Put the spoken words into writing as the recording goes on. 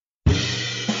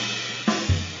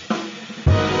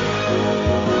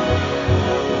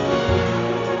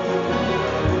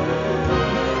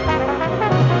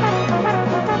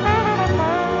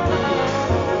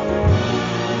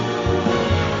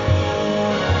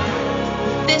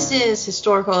This is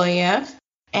Historical AF,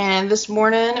 and this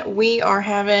morning we are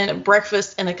having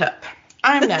breakfast in a cup.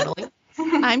 I'm Natalie.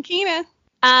 I'm Keena.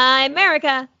 I'm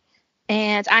Erica.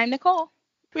 And I'm Nicole.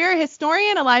 We're a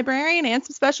historian, a librarian, and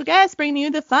some special guests bringing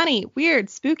you the funny, weird,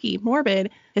 spooky,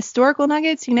 morbid, historical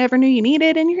nuggets you never knew you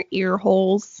needed in your ear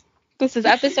holes. This is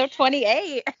episode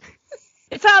 28.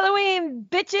 It's Halloween,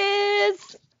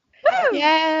 bitches! Woo!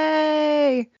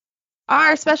 Yay!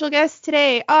 Our special guests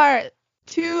today are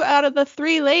 2 out of the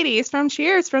 3 ladies from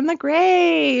Cheers from the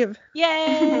Grave.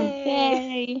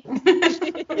 Yay!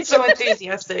 Yay. So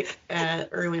enthusiastic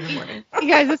early in the morning. You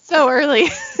guys, it's so early.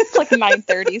 It's like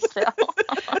 9:30 still.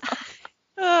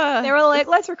 They were like,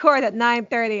 let's record at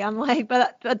 9:30. I'm like,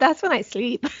 but that's when I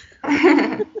sleep.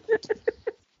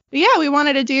 Yeah, we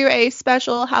wanted to do a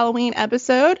special Halloween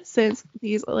episode since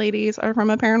these ladies are from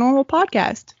a paranormal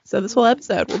podcast. So this whole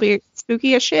episode will be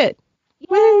spooky as shit.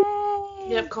 Woo!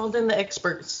 Yep, called in the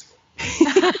experts.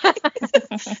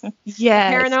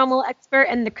 Yes. Paranormal expert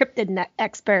and the cryptid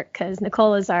expert, because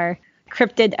Nicole is our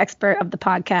cryptid expert of the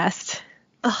podcast.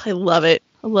 Oh, I love it.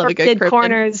 I love a good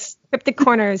cryptid. Cryptid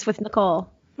Corners with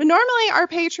Nicole. But normally our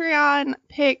Patreon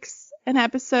picks an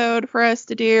episode for us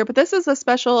to do, but this is a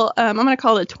special, I'm going to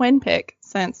call it a twin pick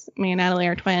since me and Natalie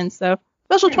are twins. So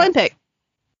special twin pick.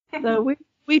 So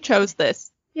we chose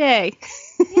this. Yay.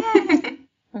 Yay.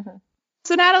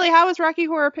 So Natalie, how was Rocky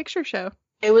Horror Picture Show?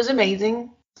 It was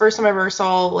amazing. First time I ever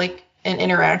saw like an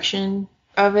interaction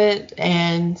of it,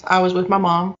 and I was with my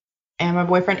mom and my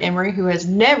boyfriend Emery, who has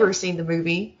never seen the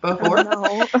movie before.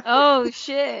 No. Oh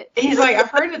shit. He's like, I've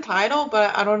heard the title,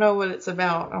 but I don't know what it's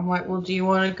about. I'm like, well, do you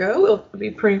want to go? It'll be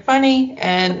pretty funny.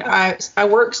 And I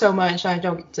work so much, I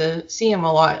don't get to see him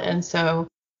a lot. And so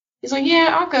he's like,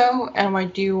 yeah, I'll go. And I'm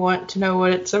like, do you want to know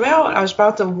what it's about? I was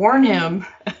about to warn him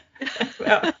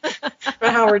about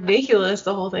how ridiculous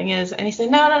the whole thing is. And he said,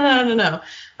 no.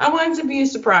 I want it to be a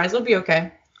surprise. It'll be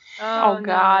okay. Oh no.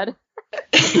 God.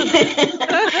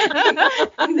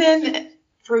 And then,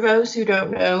 for those who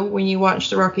don't know, when you watch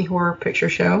the Rocky Horror Picture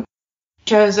Show, it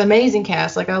has an amazing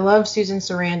cast. Like, I love Susan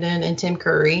Sarandon and Tim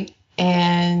Curry.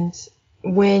 And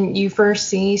when you first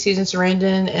see Susan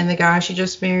Sarandon and the guy she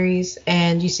just marries,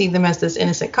 and you see them as this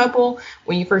innocent couple,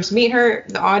 when you first meet her,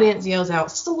 the audience yells out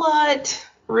 "slut"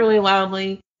 really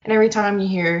loudly. And every time you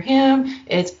hear him,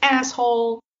 it's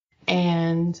 "asshole."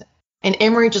 And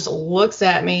Emery just looks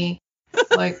at me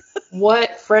like,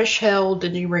 what fresh hell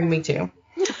did you bring me to?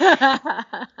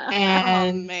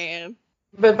 And oh man.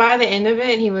 But by the end of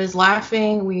it, he was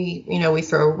laughing. We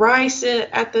throw rice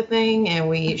at the thing, and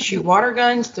we shoot water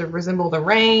guns to resemble the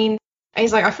rain. And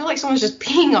he's like, I feel like someone's just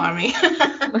peeing on me.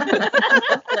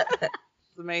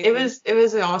 Amazing. It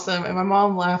was awesome, and my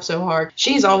mom laughed so hard.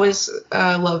 She's always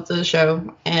loved the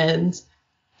show, and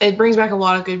it brings back a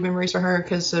lot of good memories for her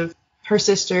because of her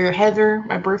sister Heather,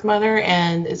 my birth mother,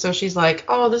 and so she's like,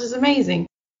 oh, this is amazing.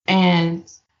 And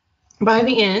by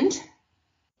the end,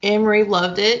 Emery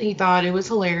loved it. He thought it was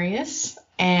hilarious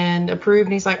and approved.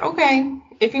 And he's like, okay,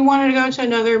 if you wanted to go to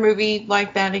another movie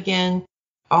like that again,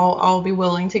 I'll be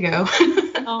willing to go.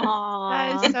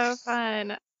 That is so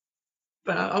fun.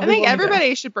 But I think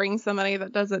everybody should bring somebody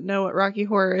that doesn't know what Rocky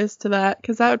Horror is to that,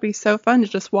 because that would be so fun to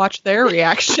just watch their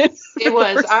reaction. It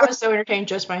was. I was so entertained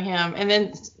just by him. And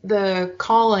then the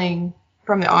calling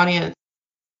from the audience,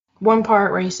 one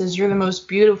part where he says, you're the most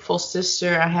beautiful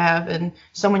sister I have, and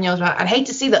someone yells out, I'd hate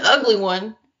to see the ugly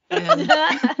one. And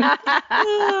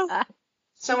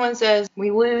someone says, we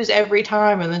lose every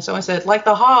time. And then someone says, like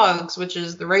the Hogs, which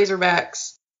is the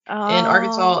Razorbacks in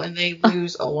Arkansas, and they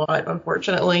lose a lot,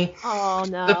 unfortunately. Oh,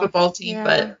 no. The football team. Yeah.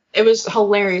 But it was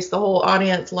hilarious. The whole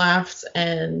audience laughed,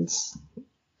 and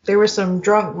there were some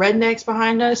drunk rednecks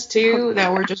behind us, too,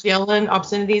 that were just yelling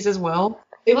obscenities as well.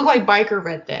 They look like biker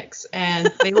rednecks,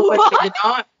 and they look like they did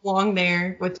not belong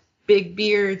there with big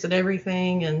beards and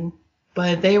everything,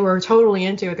 but they were totally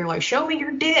into it. They're like, show me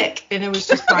your dick, and it was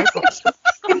just priceless.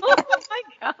 Oh, my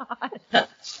God.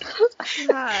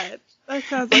 God, that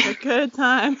sounds like a good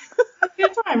time.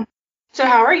 Good time. So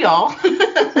how are y'all?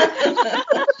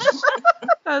 That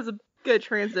was a good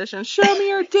transition. Show me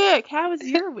your dick. How was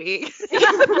your week?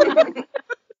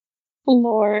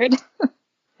 Lord.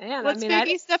 Man, What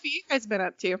spooky stuff have you guys been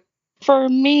up to? For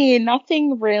me,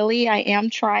 nothing really. I am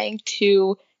trying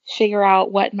to figure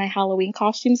out what my Halloween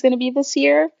costume is going to be this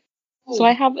year. Ooh. So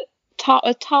I have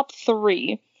a top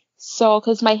 3. So,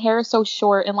 because my hair is so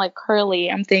short and like curly,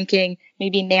 I'm thinking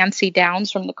maybe Nancy Downs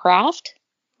from The Craft.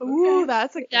 Ooh,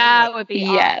 that's a good That one. would be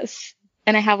Yes.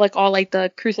 And I have like all like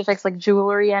the crucifix like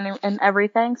jewelry and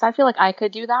everything. So I feel like I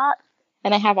could do that.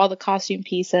 and I have all the costume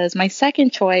pieces. My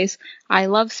second choice, I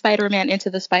love Spider-Man Into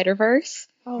the Spider-Verse.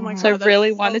 Oh my So god. I really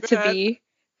that's so wanted to good. be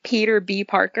Peter B.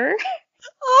 Parker.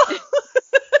 Oh.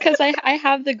 Because I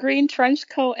have the green trench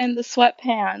coat and the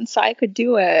sweatpants, so I could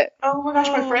do it. Oh my gosh,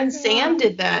 my Oh, friend God. Sam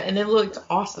did that, and it looked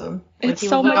awesome. Like, It's he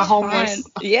so was like much a homeless,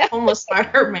 fun. Yeah, homeless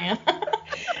Spider-Man.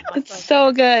 it's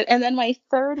so good. And then my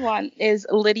third one is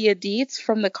Lydia Dietz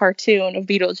from the cartoon of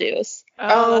Beetlejuice.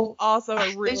 Oh, that's also a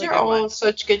really These are good all one.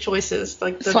 such good choices.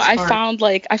 Like, So that's I hard. found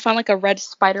like a red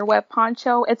spiderweb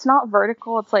poncho. It's not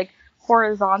vertical, it's like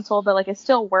horizontal, but like it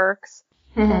still works.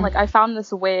 And Mhm. like I found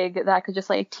this wig that I could just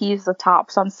like tease the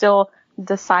top. So I'm still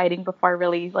deciding before I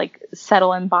really like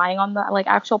settle in buying on the like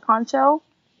actual poncho.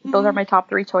 Those are my top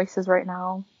 3 choices right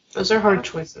now. Those are hard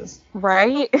choices.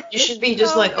 Right? You should be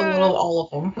just So like a good. little all of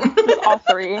them. All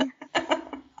 3. Oh,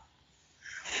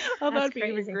 That's that'd be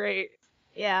crazy. great.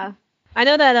 Yeah. I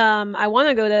know that I want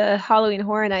to go to Halloween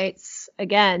Horror Nights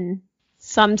again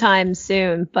sometime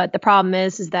soon, but the problem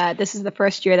is that this is the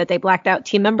first year that they blacked out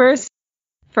team members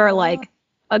for like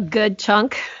a good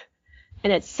chunk,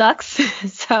 and it sucks.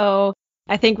 So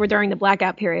I think we're during the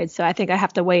blackout period, so I think I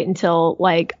have to wait until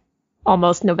like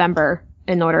almost November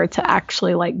in order to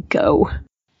actually like go.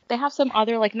 They have some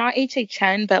other like not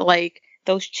HHN but like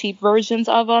those cheap versions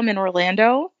of them in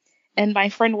Orlando. And my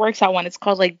friend works at one. It's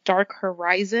called like Dark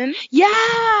Horizon.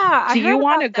 Yeah. Do you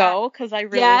want to go? Because I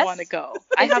really Yes. want to go.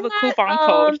 I have a Isn't that, coupon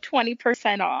code,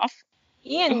 20% off.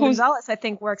 Ian Who's- Gonzalez, I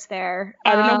think, works there.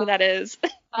 I don't know who that is.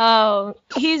 Oh,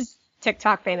 he's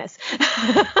TikTok famous.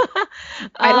 I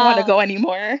don't want to go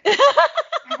anymore.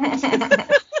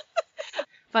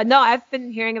 But no, I've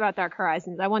been hearing about Dark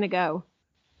Horizons. I want to go.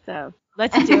 So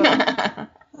let's do it. Okay,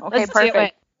 Let's do perfect.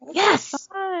 it. Yes.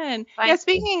 Fun. Fine. Yeah,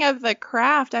 speaking of the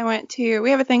craft, we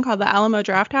have a thing called the Alamo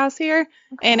Draft House here,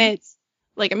 and it's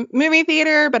like a movie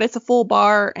theater, but it's a full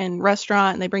bar and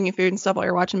restaurant, and they bring you food and stuff while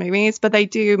you're watching movies. But they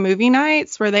do movie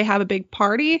nights where they have a big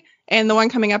party, and the one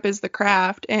coming up is the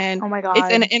craft, and Oh my god.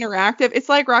 it's an interactive. It's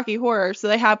like Rocky Horror, so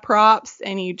they have props,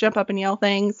 and you jump up and yell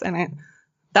things, and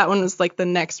that one was like the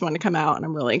next one to come out, and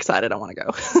I'm really excited. I want to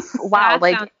go. Wow, That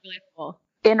like sounds really cool.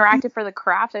 interactive for the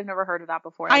craft. I've never heard of that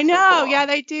before. I That's so know. cool. Yeah,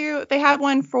 they do. They have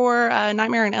one for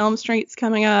Nightmare on Elm Street's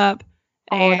coming up.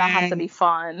 Oh, that has to and be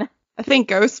fun. I think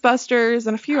Ghostbusters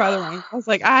and a few other ones. I was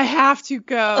like, I have to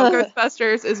go.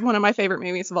 Ghostbusters is one of my favorite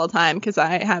movies of all time because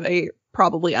I have a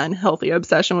probably unhealthy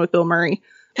obsession with Bill Murray.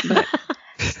 But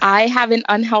I have an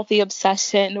unhealthy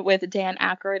obsession with Dan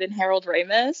Aykroyd and Harold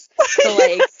Ramis. So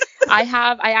like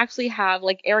I actually have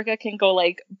like Erica can go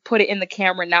like put it in the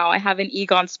camera now. I have an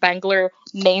Egon Spengler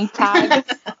name tag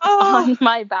on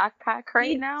my backpack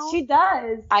right now. She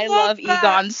does. I love that.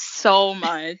 Egon so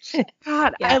much.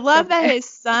 God, Yeah, I love so that his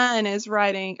son is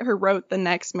wrote the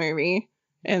next movie.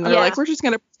 And they're Yeah. like, we're just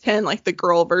going to pretend like the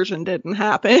girl version didn't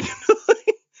happen.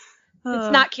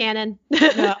 It's not canon.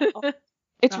 No.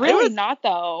 It's No, it really was- not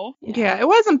though. Yeah, it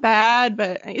wasn't bad,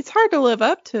 but it's hard to live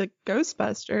up to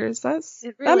Ghostbusters.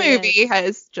 It That really movie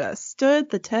has just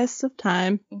stood the test of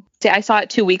time. See, I saw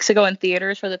it 2 weeks ago in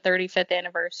theaters for the 35th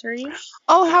anniversary.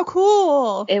 Oh, how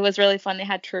cool! It was really fun. They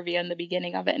had trivia in the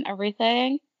beginning of it and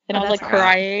everything. And Oh, I was like that's right.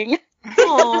 crying.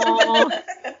 Aw.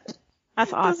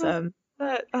 That's awesome.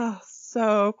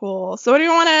 So cool. So, what do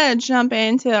you want to jump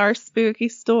into our spooky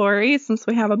stories since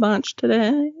we have a bunch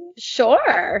today?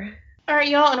 Sure. All right,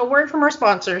 y'all, and a word from our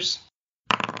sponsors.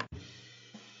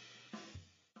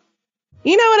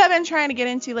 You know what I've been trying to get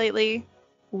into lately?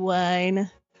 Wine.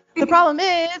 The problem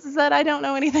is that I don't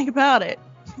know anything about it.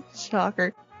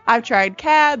 Shocker. I've tried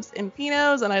cabs and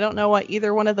pinots, and I don't know what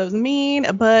either one of those mean,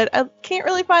 but I can't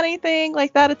really find anything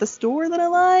like that at the store that I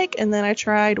like. And then I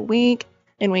tried Wink,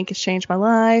 and Wink has changed my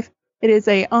life. It is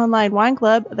a online wine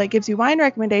club that gives you wine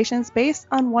recommendations based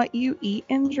on what you eat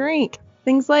and drink.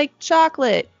 Things like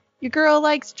chocolate. Your girl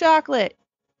likes chocolate.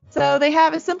 So they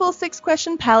have a simple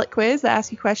 6-question palate quiz that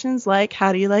asks you questions like,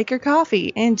 how do you like your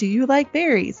coffee? And do you like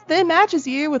berries? Then matches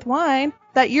you with wine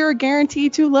that you're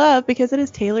guaranteed to love because it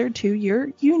is tailored to your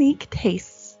unique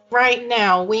tastes. Right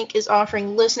now, Wink is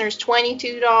offering listeners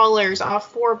 $22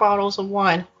 off 4 bottles of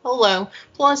wine. Hello,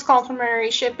 plus complimentary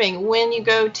shipping when you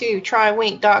go to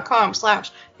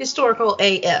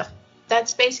trywink.com/historicalaf.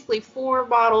 That's basically 4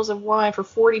 bottles of wine for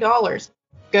 $40.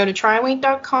 Go to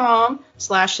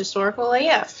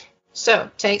trywink.com/historicalaf. So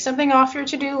take something off your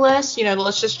to-do list,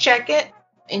 let's just check it,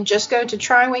 and just go to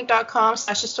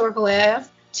trywink.com/historicalaf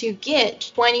to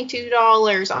get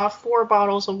 $22 off 4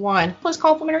 bottles of wine, plus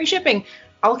complimentary shipping.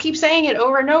 I'll keep saying it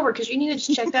over and over because you need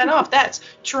to check that off. That's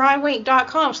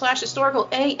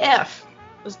trywink.com/historicalaf.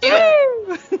 Let's do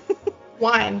it.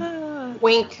 Wine.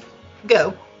 Wink.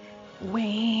 Go.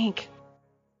 Wink.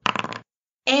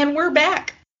 And we're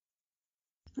back.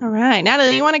 All right.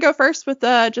 Natalie, you want to go first with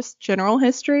just general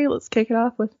history? Let's kick it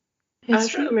off with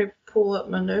history. Let me pull up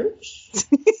my notes.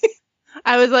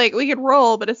 I was like, we could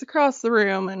roll, but it's across the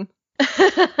room, and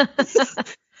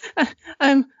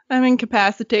I'm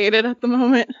incapacitated at the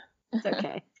moment. It's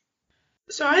okay.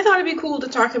 So I thought it'd be cool to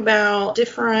talk about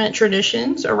different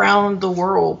traditions around the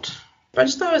world. I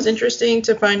just thought it was interesting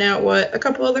to find out what a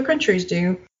couple other countries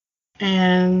do.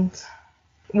 And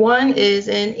one is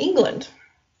in England.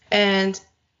 And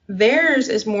theirs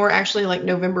is more actually like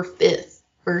November 5th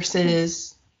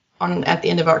versus at the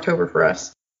end of October for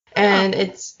us. And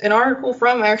it's an article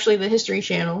from actually the History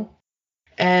Channel.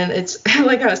 And it's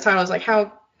like how it's titled, it's like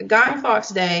how Guy Fawkes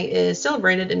Day is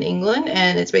celebrated in England.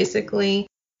 And it's basically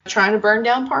trying to burn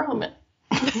down Parliament.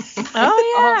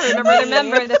 Oh, yeah.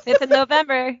 Remember, the 5th of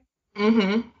November.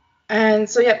 Mm-hmm. And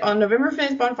so, yep, on November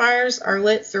 5th, bonfires are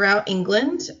lit throughout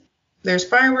England. There's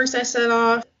fireworks that set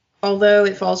off. Although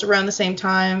it falls around the same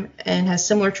time and has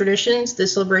similar traditions,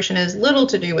 this celebration has little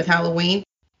to do with Halloween.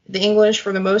 The English,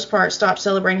 for the most part, stopped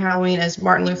celebrating Halloween as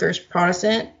Martin Luther's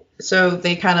Protestant, so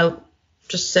they kind of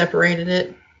just separated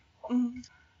it. Mm-hmm.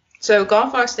 So Guy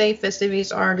Fawkes Day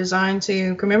festivities are designed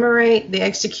to commemorate the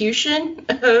execution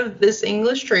of this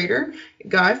English traitor,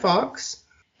 Guy Fawkes.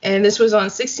 And this was on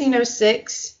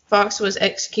 1606. Fawkes was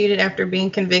executed after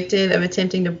being convicted of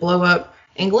attempting to blow up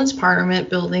England's Parliament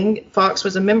building. Fawkes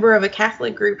was a member of a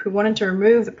Catholic group who wanted to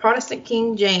remove the Protestant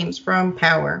King James from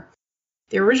power.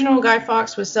 The original Guy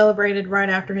Fawkes was celebrated right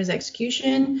after his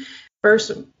execution.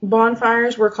 First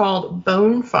bonfires were called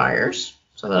bone fires,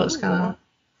 so that was kind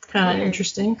of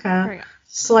interesting, kind of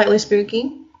slightly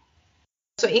spooky.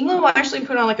 So England will actually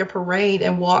put on like a parade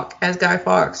and walk as Guy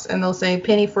Fawkes, and they'll say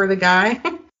 "penny for the guy,"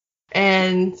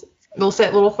 and they'll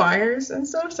set little fires and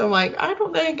stuff. So I'm like, I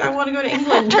don't think I want to go to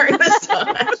England during this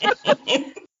time.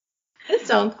 It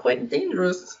sounds quite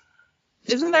dangerous.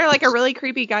 Isn't there like a really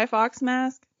creepy Guy Fawkes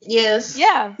mask? Yes.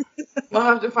 Yeah. We'll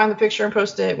have to find the picture and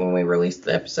post it when we release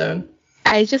the episode.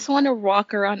 I just want to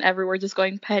walk around everywhere just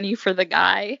going penny for the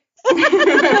guy.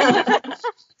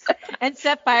 And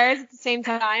set fires at the same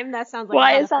time. That sounds like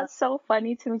why is that so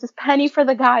funny to me? Just penny for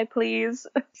the guy, please.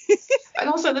 And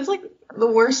also, that's like the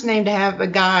worst name to have a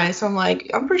guy. So I'm like,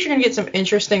 I'm pretty sure you're gonna get some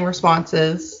interesting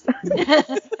responses,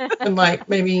 and like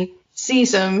maybe see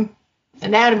some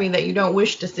anatomy that you don't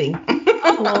wish to see.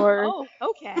 Oh Lord. Oh,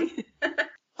 okay.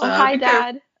 Oh, hi,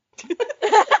 Dad.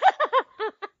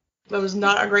 That was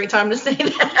not a great time to say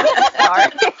that.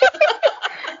 Sorry.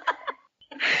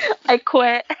 I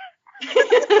quit.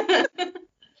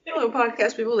 Hello,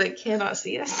 podcast people that cannot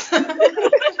see us.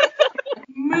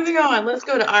 Moving on, let's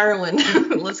go to Ireland.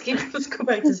 Let's go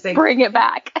back to States. Bring it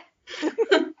back.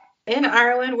 In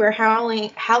Ireland, where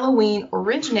Halloween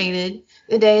originated,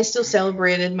 the day is still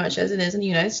celebrated much as it is in the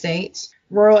United States.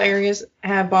 Rural areas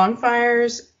have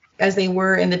bonfires as they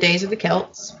were in the days of the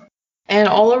Celts. And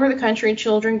all over the country,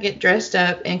 children get dressed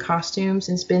up in costumes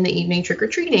and spend the evening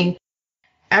trick-or-treating.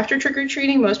 After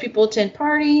trick-or-treating, most people attend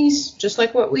parties, just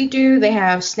like what we do. They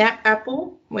have snap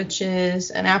apple, which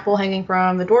is an apple hanging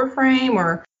from the door frame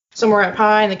or somewhere up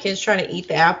high, and the kids try to eat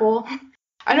the apple.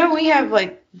 I know we have,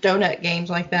 like, donut games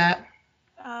like that.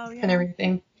 Oh, yeah. And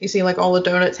everything. You see, like, all the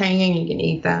donuts hanging, and you can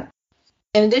eat that.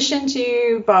 In addition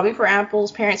to bobbing for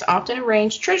apples, parents often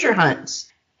arrange treasure hunts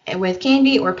with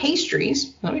candy or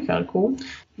pastries. That'd be kind of cool.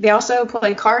 They also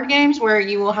play card games where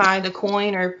you will hide a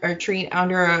coin or treat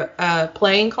under a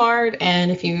playing card, and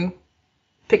if you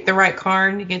pick the right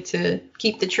card, you get to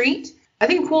keep the treat. I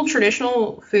think cool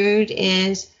traditional food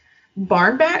is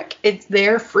barnback. It's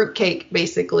their fruitcake,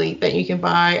 basically, that you can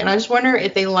buy, and I just wonder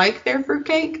if they like their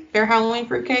fruitcake, their Halloween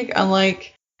fruitcake,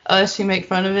 unlike us who make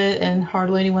fun of it and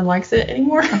hardly anyone likes it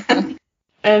anymore.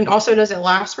 And also, does it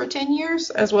last for 10 years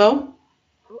as well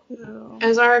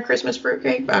as our Christmas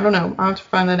fruitcake? I don't know. I'll have to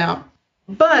find that out.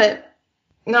 But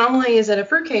not only is it a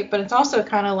fruitcake, but it's also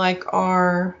kind of like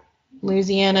our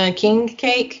Louisiana king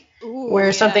cake,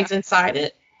 where something's inside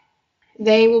it.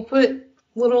 They will put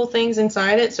little things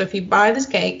inside it. So if you buy this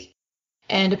cake,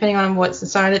 and depending on what's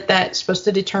inside it, that's supposed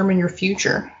to determine your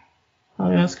future. Oh,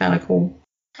 that's kind of cool.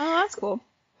 Oh, that's cool.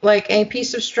 Like a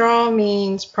piece of straw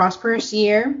means prosperous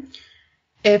year.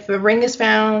 If a ring is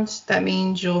found, that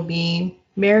means you'll be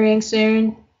marrying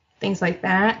soon, things like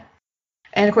that.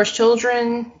 And of course,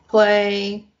 children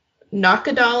play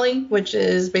knock-a-dolly, which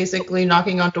is basically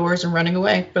knocking on doors and running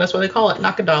away. But that's what they call it,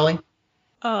 knock-a-dolly.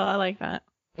 Oh, I like that.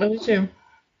 I do too.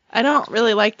 I don't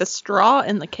really like the straw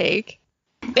in the cake.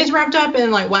 It's wrapped up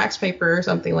in like wax paper or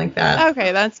something like that.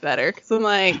 Okay, that's better. Because I'm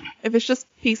like, if it's just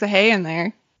a piece of hay in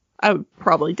there, I would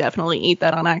probably definitely eat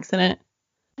that on accident.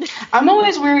 I'm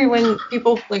always worried when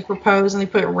people like propose and they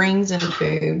put rings in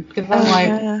food because I'm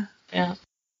like, yeah,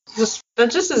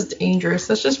 that just is dangerous.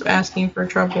 That's just asking for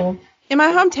trouble. In my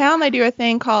hometown, they do a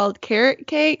thing called carrot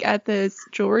cake at this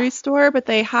jewelry store, but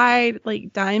they hide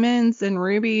like diamonds and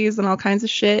rubies and all kinds of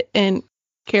shit in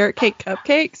carrot cake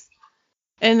cupcakes.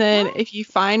 And then if you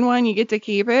find one, you get to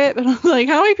keep it. But I'm like,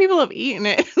 how many people have eaten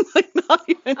it? Like, not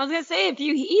even. I was gonna say, if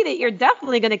you eat it, you're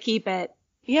definitely gonna keep it.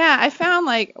 Yeah, I found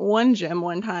like one gem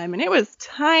one time, and it was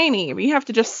tiny, but you have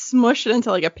to just smush it into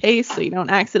like a paste so you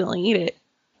don't accidentally eat it.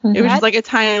 It was just like a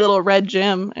tiny little red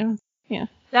gem. It was, yeah.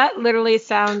 That literally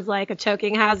sounds like a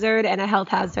choking hazard and a health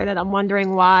hazard, and I'm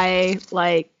wondering why,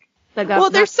 like, the government. Well,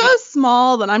 they're so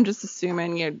small that I'm just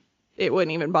assuming it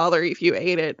wouldn't even bother you if you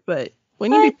ate it, but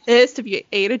wouldn't you be pissed if you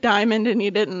ate a diamond and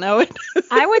you didn't know it?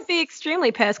 I would be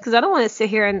extremely pissed because I don't want to sit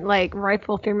here and like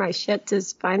rifle through my shit to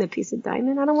find a piece of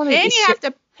diamond. I don't want to. And you have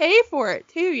to pay for it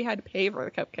too. You had to pay for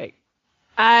the cupcake.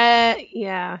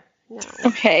 Yeah. No.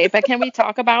 Okay, but can we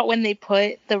talk about when they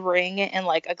put the ring in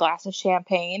like a glass of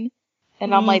champagne?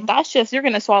 And I'm like, that's just, you're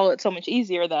going to swallow it so much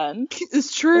easier then.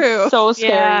 It's true. It's so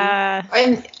scary. Yeah.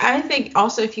 And I think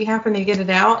also if you happen to get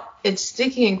it out, it's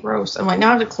sticky and gross. I'm like, now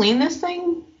I have to clean this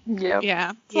thing? Yep.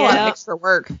 Yeah. It's a lot of extra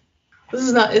work.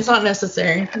 It's not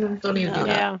necessary. Don't even do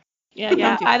that.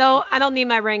 Yeah. I don't need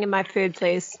my ring in my food,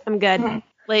 please. I'm good.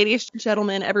 Ladies,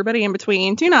 gentlemen, everybody in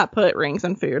between, do not put rings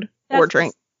in food or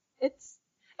drink. It's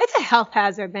a health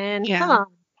hazard, man. Yeah. Come on.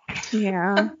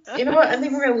 Yeah. You know what? I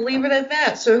think we're going to leave it at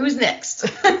that. So who's next?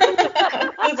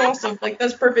 That's awesome. Like,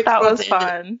 that's perfect. That was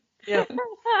fun. Yeah.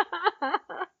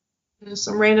 There's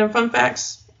some random fun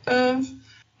facts of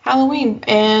Halloween.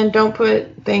 And don't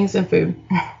put things in food.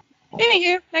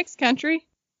 Anywho, next country.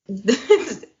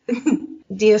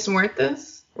 Dias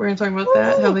Muertos. We're going to talk about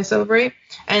that, how they celebrate.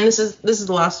 And this is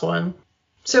the last one.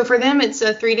 So for them, it's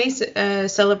a 3-day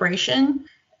celebration.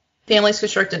 Families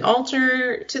construct an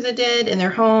altar to the dead in their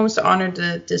homes to honor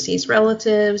the deceased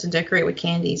relatives and decorate with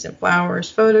candies and flowers,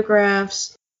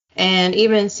 photographs, and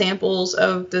even samples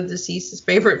of the deceased's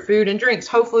favorite food and drinks,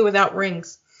 hopefully without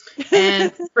rings.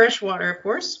 And fresh water, of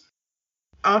course.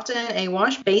 Often a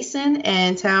wash basin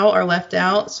and towel are left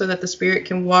out so that the spirit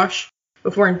can wash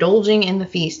before indulging in the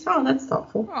feast. Oh, that's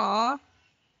thoughtful. Aw.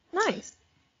 Nice.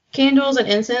 Candles and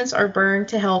incense are burned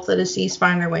to help the deceased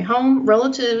find their way home.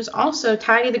 Relatives also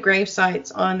tidy the grave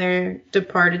sites on their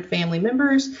departed family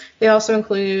members. They also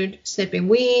include snipping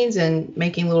weeds and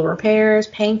making little repairs,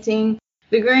 painting.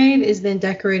 The grave is then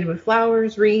decorated with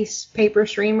flowers, wreaths, paper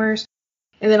streamers.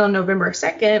 And then on November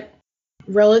 2nd,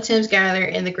 relatives gather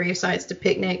in the grave sites to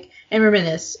picnic and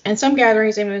reminisce. And some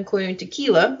gatherings even include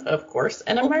tequila, of course,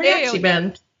 and a mariachi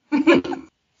band.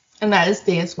 And that is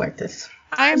Dias Muertos.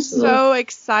 I'm so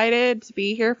excited to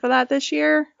be here for that this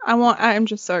year. I'm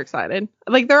just so excited.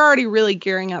 Like, they're already really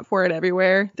gearing up for it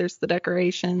everywhere. There's the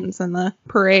decorations and the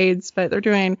parades, but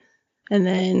and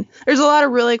then there's a lot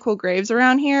of really cool graves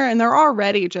around here, and they're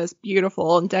already just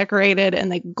beautiful and decorated,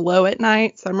 and they glow at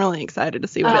night. So I'm really excited to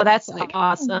see what that's like.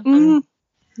 awesome. Mm-hmm.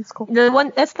 That's cool.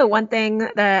 That's the one thing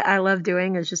that I love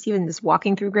doing is just even just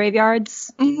walking through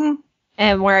graveyards. Mm-hmm.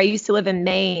 And where I used to live in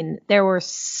Maine, there were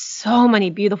so many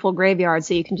beautiful graveyards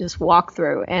that you can just walk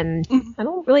through. And I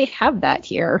don't really have that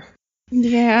here.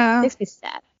 Yeah. It makes me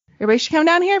sad. Everybody should come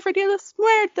down here for Dia de los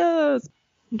Muertos.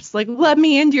 I'm just like, let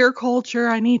me into your culture.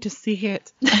 I need to see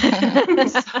it. I'm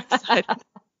so excited.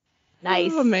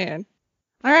 Nice. Oh, man.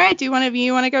 All right. Do one of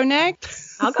you want to go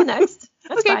next? I'll go next.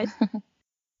 That's Okay. fine.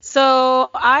 So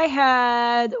I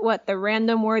had, the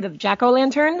random word of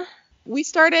jack-o'-lantern? We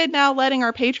started now letting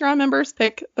our Patreon members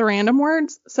pick the random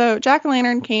words. So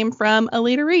jack-o'-lantern came from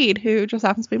Alita Reed, who just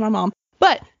happens to be my mom.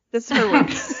 But this is her word.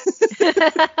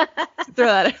 Throw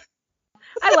that in.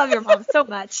 I love your mom so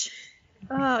much.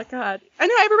 Oh, God. I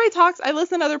know everybody talks. I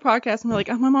listen to other podcasts and they're like,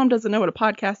 oh, my mom doesn't know what a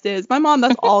podcast is. My mom,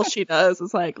 that's all she does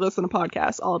is like listen to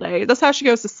podcasts all day. That's how she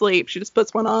goes to sleep. She just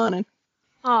puts one on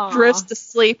and drifts to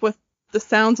sleep with the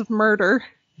sounds of murder.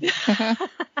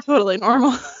 Totally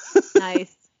normal.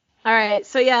 Nice. All right.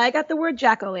 So, yeah, I got the word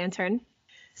jack-o'-lantern.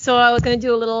 So I was going to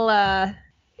do a little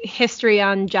history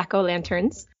on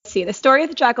jack-o'-lanterns. Let's see. The story of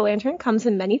the jack-o'-lantern comes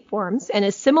in many forms and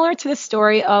is similar to the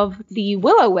story of the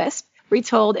will-o'-wisp,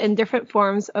 retold in different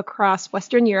forms across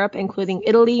Western Europe, including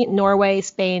Italy, Norway,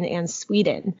 Spain, and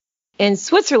Sweden. In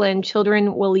Switzerland,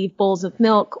 children will leave bowls of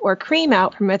milk or cream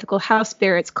out for mythical house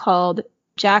spirits called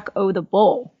Jack o' the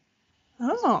Bowl.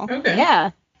 Oh. Okay.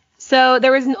 Yeah. So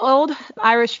there was an old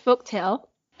Irish folktale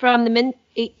from the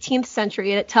mid-18th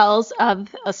century, and it tells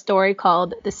of a story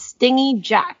called The Stingy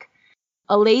Jack,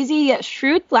 a lazy yet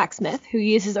shrewd blacksmith who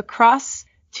uses a cross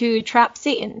to trap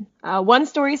Satan. One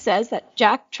story says that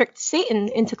Jack tricked Satan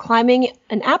into climbing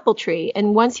an apple tree,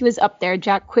 and once he was up there,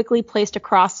 Jack quickly placed a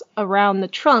cross around the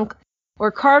trunk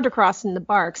or carved a cross in the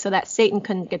bark so that Satan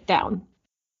couldn't get down.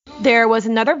 There was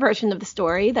another version of the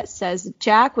story that says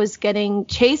Jack was getting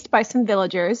chased by some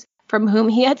villagers from whom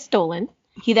he had stolen.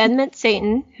 He then met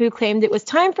Satan, who claimed it was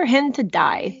time for him to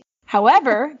die.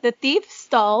 However, the thief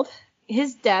stalled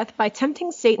his death by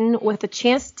tempting Satan with a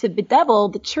chance to bedevil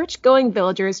the church-going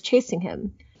villagers chasing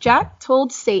him. Jack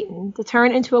told Satan to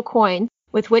turn into a coin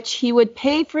with which he would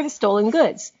pay for the stolen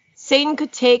goods. Satan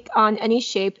could take on any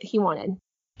shape he wanted.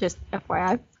 Just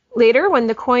FYI. Later, when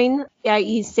the coin,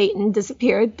 i.e. Satan,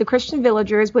 disappeared, the Christian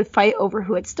villagers would fight over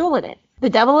who had stolen it. The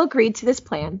devil agreed to this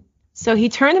plan, so he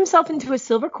turned himself into a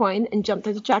silver coin and jumped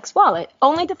into Jack's wallet,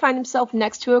 only to find himself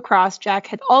next to a cross Jack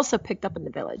had also picked up in the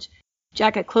village.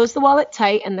 Jack had closed the wallet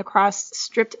tight, and the cross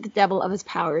stripped the devil of his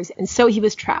powers, and so he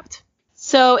was trapped.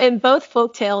 So in both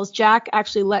folk tales, Jack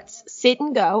actually lets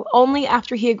Satan go only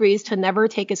after he agrees to never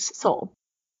take his soul.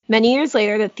 Many years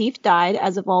later, the thief died,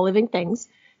 as of all living things,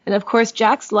 and of course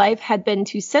Jack's life had been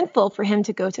too sinful for him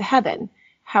to go to heaven.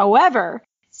 However,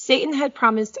 Satan had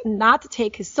promised not to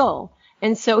take his soul,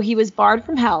 and so he was barred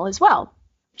from hell as well.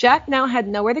 Jack now had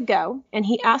nowhere to go, and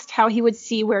he asked how he would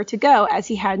see where to go as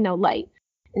he had no light.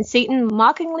 And Satan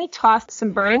mockingly tossed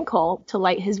some burning coal to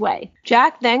light his way.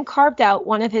 Jack then carved out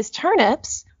one of his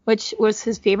turnips, which was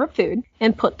his favorite food,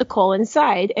 and put the coal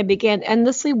inside and began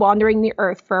endlessly wandering the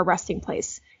earth for a resting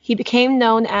place. He became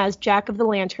known as Jack of the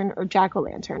Lantern or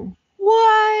Jack-o'-lantern.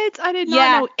 What? I did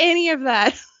not know any of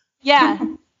that. Yeah.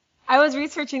 I was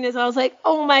researching this. I was like,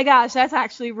 oh my gosh, that's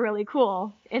actually really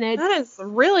cool. And that is a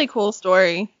really cool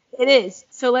story. It is.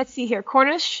 So let's see here.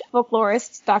 Cornish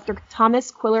folklorist Dr.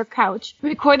 Thomas Quiller Couch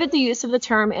recorded the use of the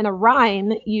term in a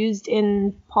rhyme used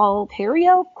in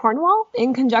Polperro, Cornwall,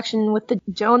 in conjunction with the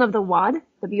Joan of the Wad,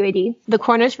 W-A-D, the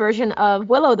Cornish version of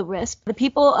Will-o'-the-Wisp. The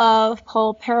people of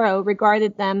Polperro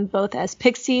regarded them both as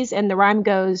pixies, and the rhyme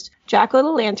goes,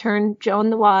 Jack-o'-the-lantern,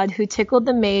 Joan the Wad, who tickled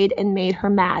the maid and made her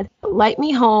mad. Light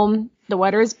me home, the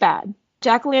weather is bad.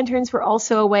 Jack-o'-lanterns were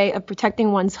also a way of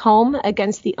protecting one's home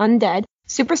against the undead.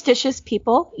 Superstitious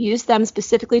people used them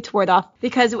specifically to ward off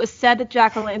because it was said that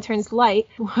jack-o'-lantern's light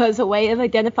was a way of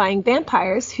identifying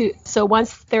vampires so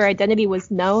once their identity was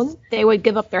known, they would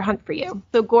give up their hunt for you.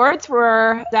 So gourds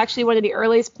were actually one of the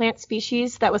earliest plant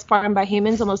species that was farmed by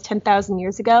humans almost 10,000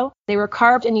 years ago. They were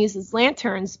carved and used as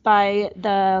lanterns by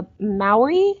the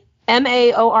Maori,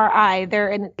 M-A-O-R-I. They're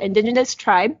an indigenous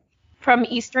tribe from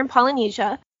eastern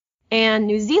Polynesia and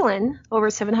New Zealand over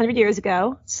 700 years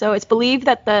ago. So it's believed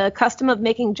that the custom of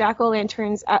making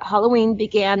jack-o'-lanterns at Halloween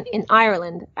began in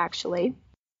Ireland, actually.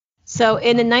 So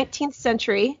in the 19th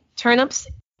century, turnips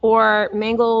or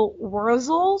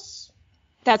mangel-wurzels,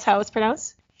 that's how it's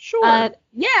pronounced. Sure.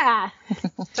 Yeah.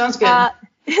 Sounds good.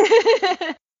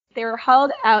 They were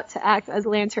hauled out to act as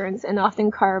lanterns and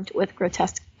often carved with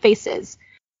grotesque faces.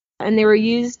 And they were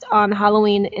used on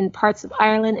Halloween in parts of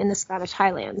Ireland and the Scottish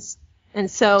Highlands. And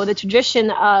so the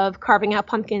tradition of carving out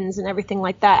pumpkins and everything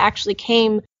like that actually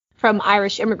came from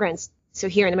Irish immigrants, so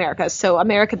here in America. So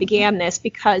America began this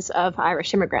because of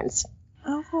Irish immigrants.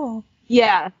 Oh, cool.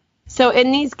 Yeah. So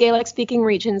in these Gaelic-speaking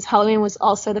regions, Halloween was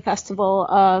also the festival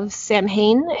of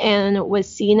Samhain and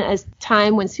was seen as a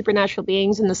time when supernatural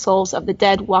beings and the souls of the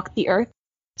dead walked the earth.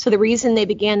 So the reason they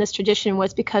began this tradition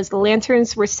was because the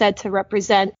lanterns were said to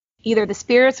represent either the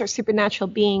spirits or supernatural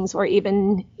beings, or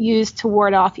even used to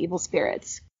ward off evil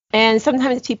spirits. And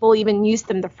sometimes people even use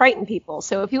them to frighten people.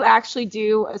 So if you actually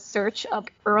do a search of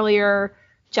earlier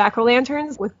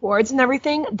jack-o'-lanterns with boards and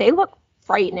everything, they look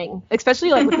frightening, especially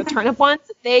like with the turnip ones.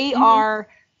 They are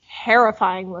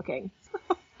terrifying looking.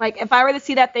 Like if I were to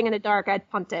see that thing in the dark, I'd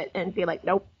punt it and be like,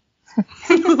 nope.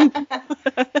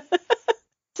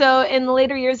 So in the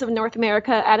later years of North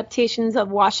America, adaptations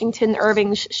of Washington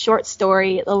Irving's short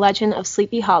story, The Legend of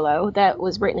Sleepy Hollow, that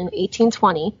was written in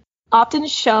 1820, often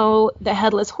show the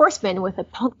headless horseman with a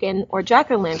pumpkin or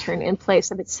jack-o'-lantern in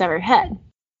place of its severed head.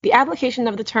 The application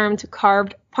of the term to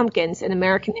carved pumpkins in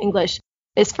American English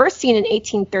is first seen in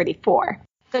 1834.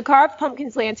 The Carved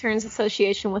Pumpkins Lanterns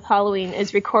Association with Halloween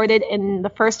is recorded in the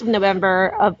 1st of November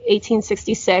of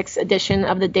 1866 edition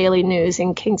of the Daily News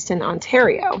in Kingston,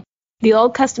 Ontario. The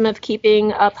old custom of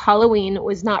keeping up Halloween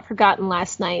was not forgotten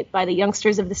last night by the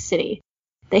youngsters of the city.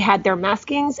 They had their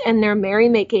maskings and their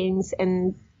merrymakings,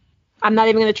 and I'm not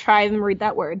even going to try and read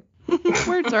that word.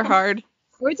 Words are hard.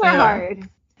 Words are hard.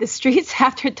 The streets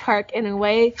after dark in a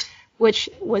way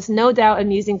which was no doubt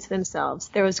amusing to themselves.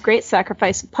 There was great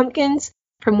sacrifice of pumpkins,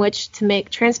 from which to make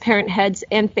transparent heads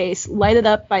and face lighted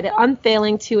up by the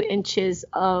unfailing 2 inches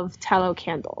of tallow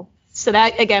candle. So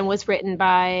that, again, was written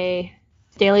by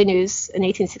Daily News in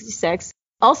 1866.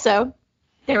 Also,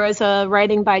 there was a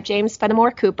writing by James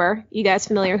Fenimore Cooper. You guys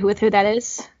familiar with who that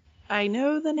is? I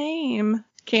know the name.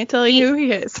 Can't tell you who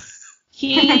he is.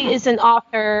 He is an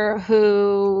author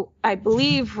who I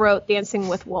believe wrote Dancing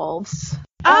with Wolves.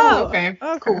 Oh, okay.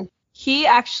 Cool. He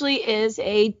actually is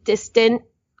a distant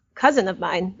cousin of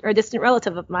mine, or a distant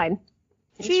relative of mine.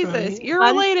 Jesus, right. you're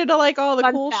related to like all the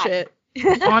fun cool fact.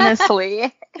 shit.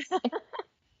 Honestly.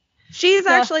 She's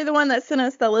actually the one that sent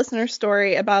us the listener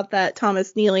story about that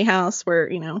Thomas Neely house where,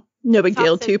 no big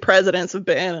deal, 2 presidents have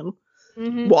been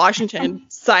and Washington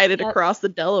sided across the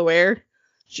Delaware.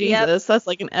 Jesus, that's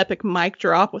like an epic mic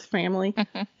drop with family.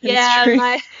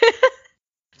 Yeah,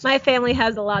 my family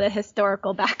has a lot of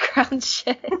historical background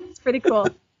shit. It's pretty cool.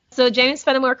 So James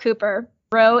Fenimore Cooper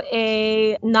wrote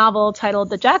a novel titled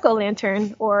The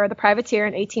Jack-O-Lantern, or The Privateer,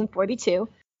 in 1842.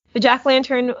 The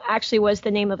Jack-O-Lantern actually was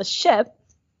the name of a ship,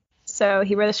 so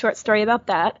he wrote a short story about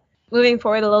that. Moving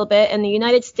forward a little bit, in the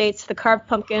United States, the carved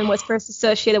pumpkin was first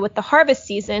associated with the harvest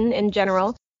season in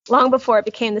general, long before it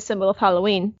became the symbol of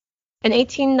Halloween. In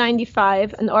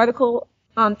 1895, an article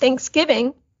on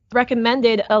Thanksgiving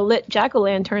recommended a lit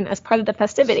jack-o'-lantern as part of the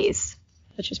festivities,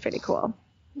 which is pretty cool.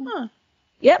 Huh.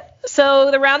 Yep.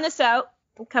 So to round this out,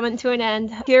 coming to an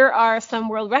end, here are some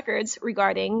world records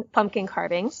regarding pumpkin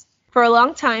carvings. For a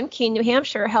long time, Keene, New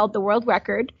Hampshire held the world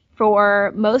record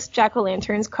for most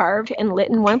jack-o'-lanterns carved and lit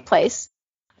in one place.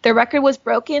 The record was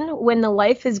broken when the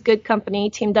Life is Good Company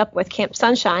teamed up with Camp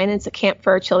Sunshine. It's a camp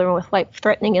for children with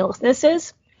life-threatening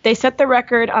illnesses. They set the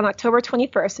record on October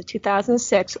 21st of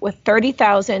 2006 with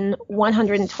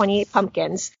 30,128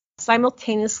 pumpkins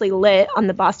simultaneously lit on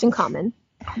the Boston Common.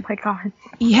 Oh my god.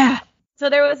 Yeah.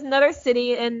 So there was another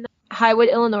city in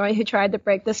Highwood, Illinois, who tried to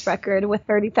break this record with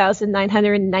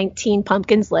 30,919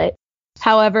 pumpkins lit.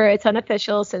 However, it's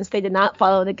unofficial since they did not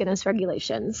follow the Guinness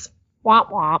regulations. Womp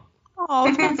womp.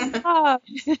 Oh, stop.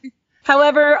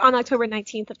 However, on October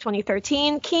 19th of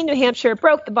 2013, Keene, New Hampshire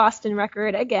broke the Boston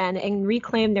record again and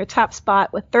reclaimed their top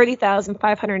spot with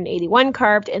 30,581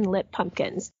 carved and lit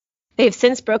pumpkins. They've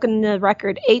since broken the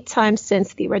record 8 times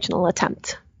since the original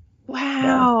attempt.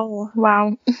 Wow.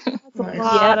 Wow. That's a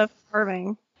lot of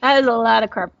carving. That is a lot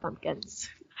of carved pumpkins.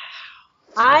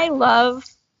 I love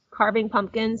carving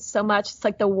pumpkins so much. It's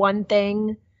like the one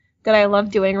thing that I love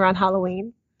doing around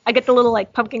Halloween. I get the little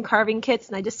like pumpkin carving kits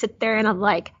and I just sit there and I'm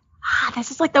like, this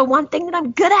is like the one thing that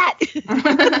I'm good at.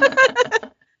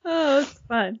 Oh, it's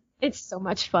fun. It's so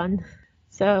much fun.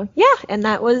 So, yeah, and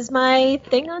that was my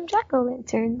thing on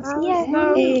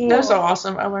jack-o'-lanterns. Yay. That's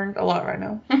awesome. I learned a lot right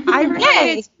now. I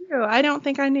really did too. I don't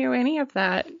think I knew any of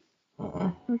that.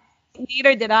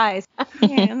 Neither did I.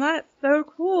 Man, that's so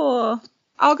cool.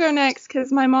 I'll go next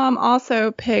because my mom also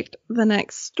picked the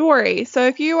next story. So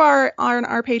if you are on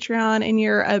our Patreon and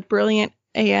you're a brilliant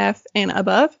AF and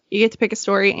above, you get to pick a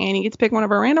story and you get to pick one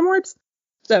of our random words.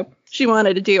 So she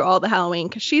wanted to do all the Halloween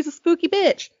because she's a spooky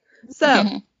bitch.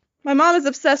 So my mom is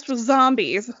obsessed with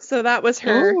zombies. So that was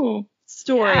her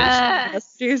story. Yes.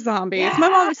 Let's do zombies. Yes. My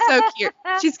mom is so cute.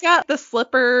 She's got the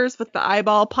slippers with the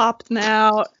eyeball popped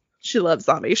out. She loves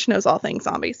zombies. She knows all things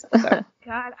zombies. So.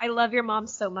 God, I love your mom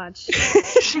so much.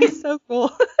 She's so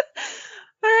cool.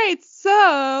 All right,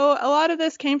 so a lot of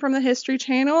this came from the History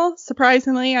Channel.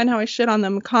 Surprisingly, I know I shit on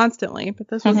them constantly, but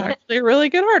this was actually a really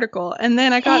good article. And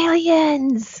then I got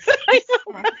aliens. I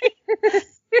know, right?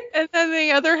 And then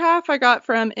the other half I got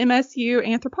from MSU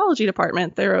Anthropology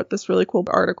Department. They wrote this really cool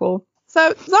article.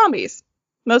 So, zombies.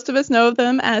 Most of us know of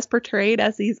them as portrayed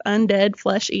as these undead,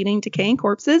 flesh-eating, decaying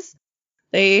corpses.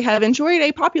 They have enjoyed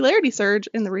a popularity surge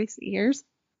in the recent years.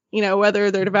 You know,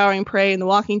 whether they're devouring prey in The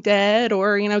Walking Dead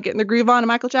or, getting the groove on to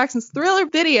Michael Jackson's Thriller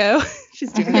video.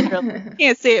 She's doing it really. You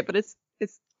can't see it, but it's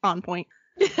on point.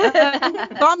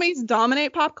 Zombies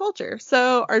dominate pop culture.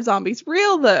 So are zombies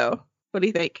real, though? What do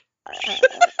you think?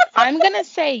 I'm going to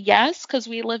say yes, because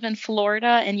we live in Florida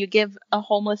and you give a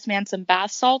homeless man some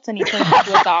bath salts and he turns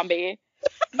into a zombie.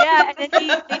 Yeah, and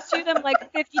then they shoot him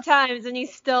like 50 times and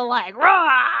he's still like,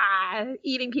 rah,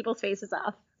 eating people's faces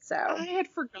off. So I had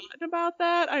forgotten about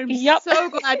that. I'm so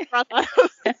glad you brought that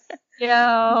up.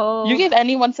 Yo. You give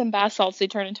anyone some bath salts, they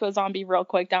turn into a zombie real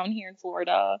quick down here in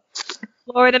Florida.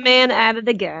 Florida man at it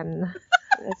again.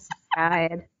 That's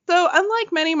sad. So,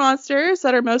 unlike many monsters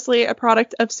that are mostly a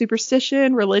product of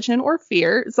superstition, religion, or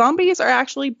fear, zombies are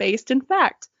actually based in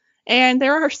fact. And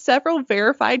there are several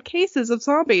verified cases of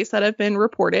zombies that have been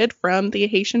reported from the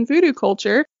Haitian voodoo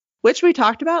culture which we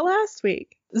talked about last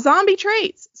week. Zombie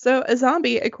traits. So a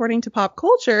zombie, according to pop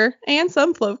culture and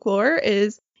some folklore,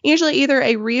 is usually either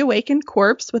a reawakened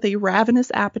corpse with a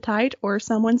ravenous appetite or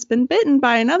someone's been bitten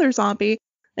by another zombie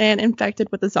and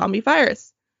infected with the zombie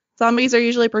virus. Zombies are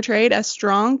usually portrayed as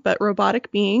strong but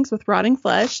robotic beings with rotting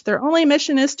flesh. Their only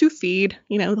mission is to feed,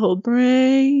 the whole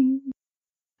brain.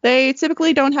 They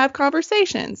typically don't have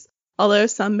conversations, although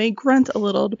some may grunt a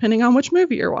little depending on which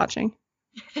movie you're watching.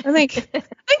 I think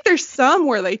there's some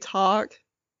where they talk.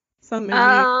 Some maybe.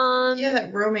 Yeah,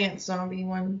 that romance zombie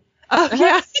one. Oh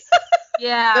yeah.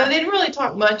 Yeah. No, they didn't really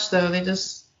talk much though.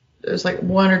 There's like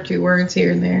one or two words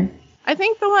here and there. I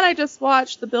think the one I just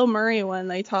watched, the Bill Murray one,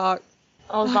 they talk.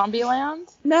 Oh, Zombieland?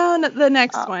 No, the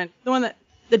next one. The one that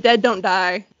the dead don't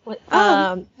die.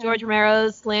 George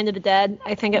Romero's Land of the Dead,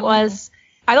 I think it was.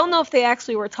 I don't know if they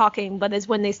actually were talking, but it's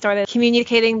when they started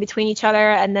communicating between each other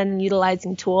and then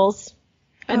utilizing tools.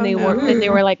 And they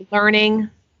were like learning.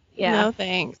 Yeah. No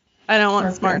thanks. I don't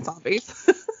want smart zombies.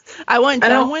 I want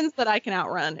dumb ones that I can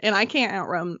outrun, and I can't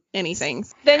outrun anything.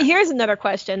 Then here's another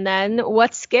question then.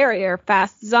 What's scarier,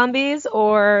 fast zombies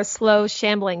or slow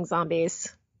shambling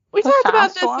zombies? We talked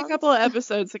about this a couple of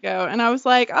episodes ago, and I was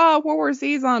like, World War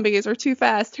Z zombies are too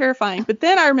fast, terrifying. But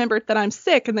then I remembered that I'm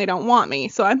sick and they don't want me,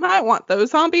 so I might want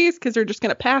those zombies because they're just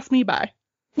going to pass me by.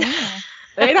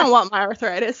 They don't want my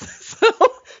arthritis, so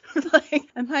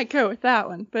I might go with that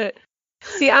one. But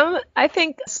see, I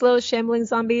think slow shambling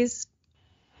zombies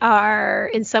are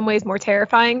in some ways more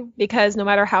terrifying because no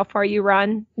matter how far you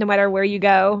run, no matter where you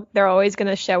go, they're always going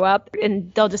to show up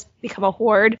and they'll just become a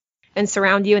horde and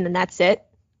surround you, and then that's it.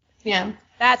 Yeah.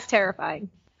 That's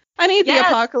terrifying. I need the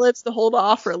apocalypse to hold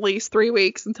off for at least 3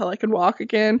 weeks until I can walk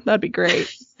again. That'd be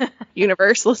great.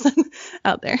 Universe, listen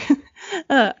out there.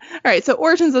 All right, so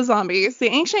origins of zombies. The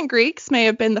ancient Greeks may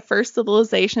have been the first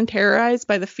civilization terrorized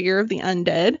by the fear of the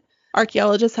undead.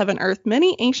 Archaeologists have unearthed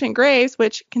many ancient graves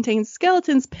which contain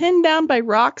skeletons pinned down by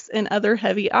rocks and other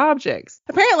heavy objects,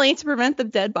 apparently to prevent the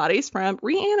dead bodies from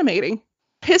reanimating.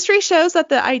 History shows that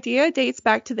the idea dates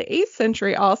back to the 8th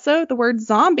century also. The word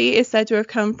zombie is said to have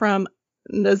come from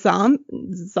the zombie.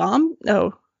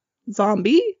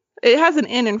 It has an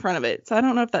N in front of it, so I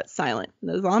don't know if that's silent.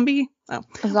 The zombie? Oh.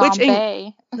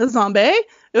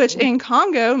 Which in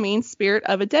Congo means spirit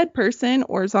of a dead person,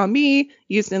 or zombie,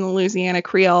 used in the Louisiana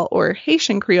Creole or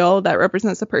Haitian Creole that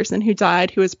represents a person who died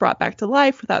who was brought back to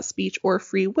life without speech or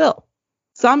free will.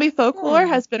 Zombie folklore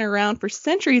has been around for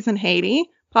centuries in Haiti,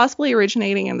 possibly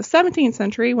originating in the 17th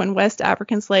century when West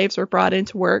African slaves were brought in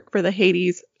to work for the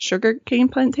Haiti's sugarcane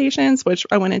plantations, which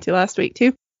I went into last week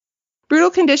too. Brutal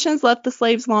conditions left the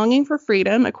slaves longing for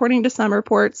freedom. According to some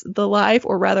reports, the life,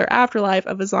 or rather afterlife,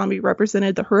 of a zombie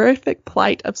represented the horrific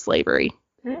plight of slavery.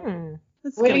 Way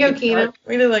to go, Keena.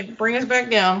 Way to bring us back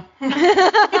down.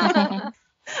 I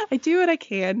do what I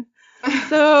can.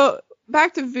 So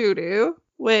back to voodoo,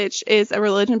 which is a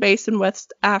religion based in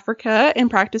West Africa and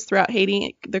practiced throughout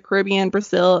Haiti, the Caribbean,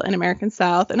 Brazil, and American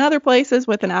South, and other places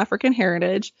with an African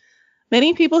heritage.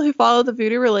 Many people who follow the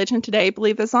voodoo religion today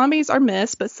believe that zombies are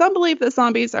myths, but some believe that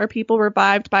zombies are people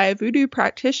revived by a voodoo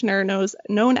practitioner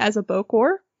known as a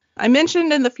bokor. I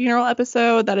mentioned in the funeral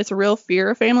episode that it's a real fear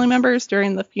of family members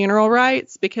during the funeral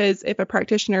rites, because if a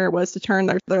practitioner was to turn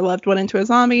their loved one into a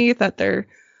zombie, that their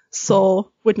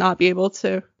soul would not be able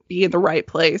to be in the right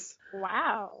place.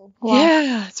 Wow.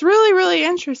 Yeah, it's really, really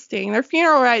interesting. Their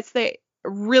funeral rites, they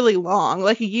really long,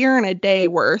 like a year and a day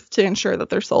worth, to ensure that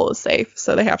their soul is safe.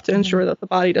 So they have to ensure that the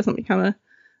body doesn't become a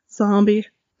zombie.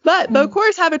 But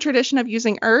bokors have a tradition of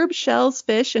using herbs, shells,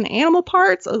 fish, and animal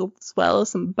parts, as well as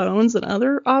some bones and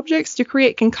other objects, to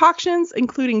create concoctions,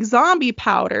 including zombie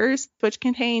powders, which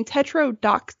contain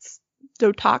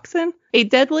tetrodotoxin, a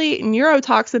deadly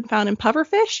neurotoxin found in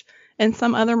pufferfish and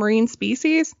some other marine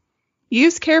species.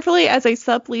 Used carefully as a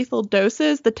sublethal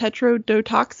doses, the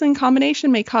tetrodotoxin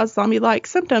combination may cause zombie-like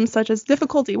symptoms such as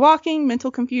difficulty walking,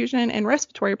 mental confusion, and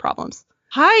respiratory problems.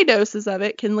 High doses of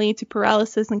it can lead to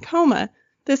paralysis and coma.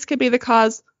 This could be the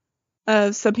cause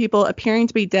of some people appearing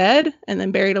to be dead and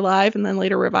then buried alive and then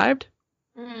later revived.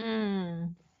 Yeah.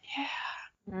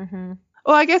 Mm-hmm.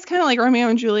 Well, I guess kind of like Romeo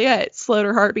and Juliet. Slowed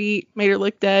her heartbeat, made her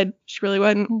look dead. She really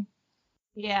wasn't.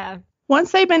 Yeah.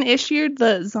 Once they've been issued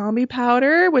the zombie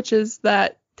powder, which is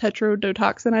that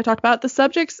tetrodotoxin I talked about, the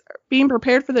subjects being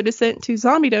prepared for the descent to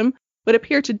zombiedom would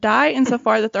appear to die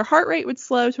insofar that their heart rate would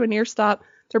slow to a near stop,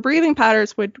 their breathing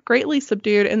patterns would greatly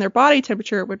subdued, and their body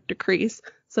temperature would decrease,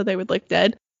 so they would look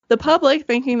dead. The public,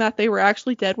 thinking that they were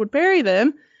actually dead, would bury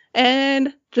them,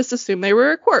 and just assume they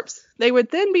were a corpse. They would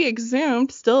then be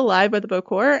exhumed, still alive by the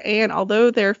Bokor, and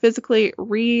although they're physically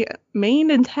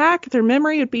remained intact, their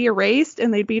memory would be erased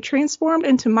and they'd be transformed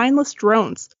into mindless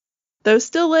drones. Though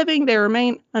still living, they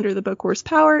remain under the Bokor's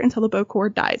power until the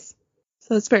Bokor dies.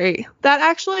 So it's that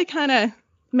actually kind of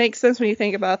makes sense when you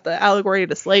think about the allegory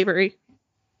to slavery.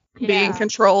 Being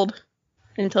controlled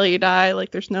until you die,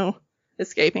 like there's no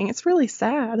escaping. It's really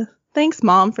sad. Thanks,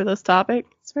 Mom, for this topic.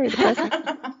 It's very depressing.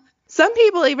 Some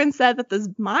people even said that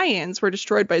the Mayans were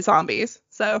destroyed by zombies.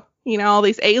 So, all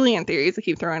these alien theories I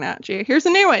keep throwing at you. Here's a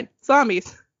new one.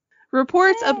 Zombies.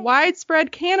 Reports of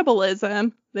widespread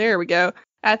cannibalism, there we go,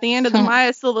 at the end of the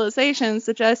Maya civilization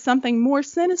suggest something more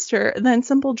sinister than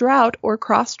simple drought or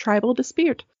cross-tribal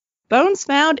dispute. Bones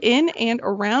found in and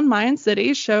around Mayan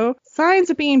cities show signs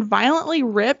of being violently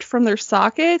ripped from their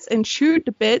sockets and chewed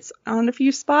to bits on a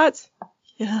few spots.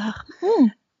 Yeah.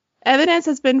 Evidence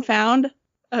has been found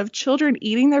of children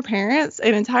eating their parents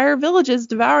and entire villages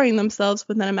devouring themselves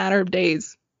within a matter of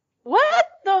days. What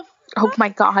the Oh my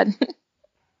god.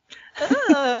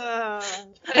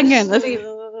 Again, this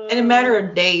in a matter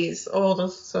of days. Oh,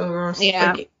 that's so gross.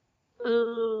 Yeah. Like,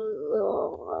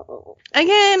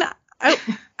 Again,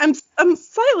 I'm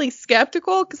slightly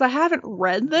skeptical because I haven't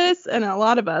read this in a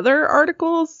lot of other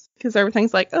articles because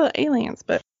everything's like, oh, aliens.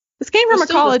 But this came from a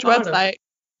college website.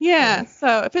 Yeah,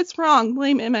 so if it's wrong,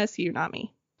 blame MSU, not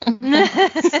me.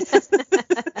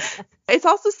 It's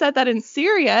also said that in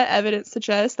Syria, evidence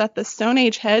suggests that the Stone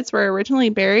Age heads were originally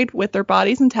buried with their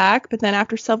bodies intact, but then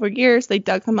after several years, they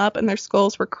dug them up and their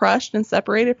skulls were crushed and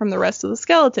separated from the rest of the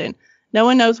skeleton. No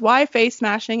one knows why face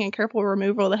smashing and careful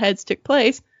removal of the heads took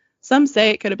place. Some say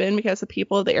it could have been because the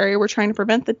people of the area were trying to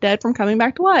prevent the dead from coming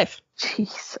back to life.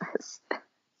 Jesus.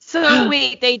 So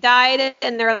wait, they died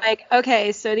and they're like,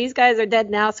 okay, so these guys are dead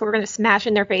now, so we're going to smash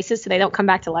in their faces so they don't come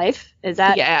back to life? Is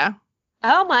that? Yeah.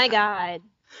 Oh my god.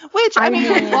 Which, I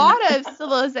mean, a lot of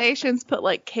civilizations put,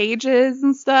 like, cages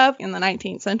and stuff in the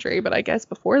 19th century, but I guess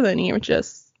before then you would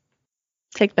just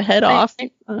take the head off.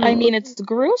 I mean, it's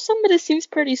gruesome, but it seems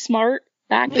pretty smart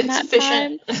back in that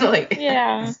time. Like,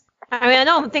 Yeah. I mean, I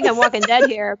don't think I'm Walking Dead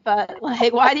here, but,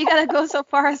 like, why do you gotta go so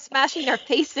far as smashing their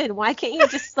face in? Why can't you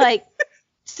just get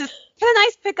a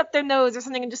nice pick up their nose or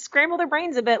something and just scramble their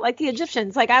brains a bit like the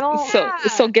Egyptians? Like, I don't...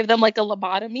 So give them, like, a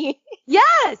lobotomy?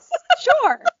 Yes!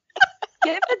 Sure!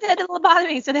 Give the dead a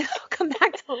lobotomy so they don't come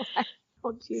back to life.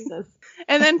 Oh, Jesus.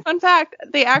 And then, fun fact,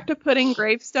 the act of putting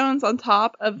gravestones on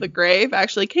top of the grave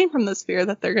actually came from this fear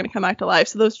that they're going to come back to life.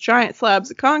 So those giant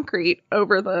slabs of concrete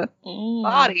over the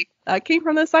body came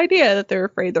from this idea that they're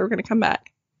afraid they were going to come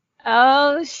back.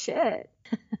 Oh, shit.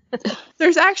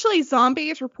 There's actually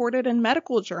zombies reported in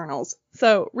medical journals.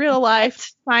 So, real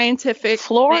life, scientific...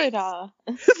 Florida.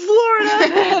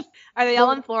 Florida! Are they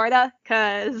all in Florida?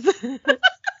 Because...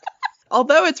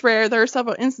 Although it's rare, there are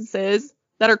several instances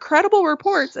that are credible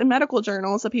reports in medical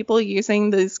journals of people using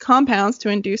these compounds to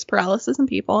induce paralysis in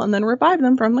people and then revive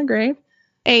them from the grave.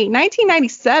 A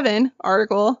 1997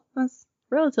 article, that's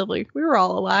relatively, we were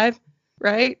all alive,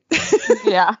 right?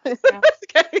 Yeah.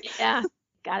 Okay. Yeah,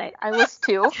 got it. I was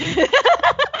too.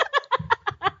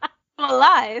 I'm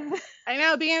alive. I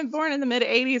know, being born in the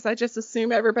mid-'80s, I just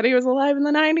assume everybody was alive in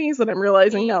the 90s, and I'm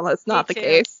realizing, no, that's not the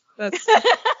case. That's...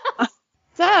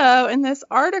 So, in this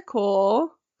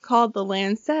article called The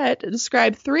Lancet, it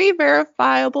described 3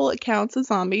 verifiable accounts of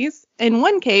zombies. In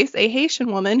one case, a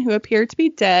Haitian woman who appeared to be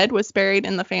dead was buried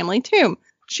in the family tomb.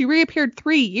 She reappeared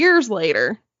 3 years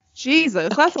later.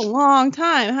 Jesus, that's a long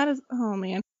time. Oh,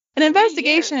 man. An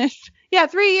investigation... Yeah,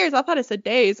 3 years. I thought it said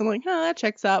days. I'm like, oh, that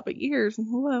checks out, but years.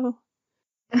 Whoa.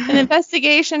 An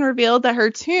investigation revealed that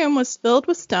her tomb was filled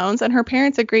with stones, and her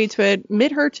parents agreed to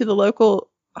admit her to the local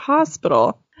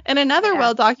hospital. In another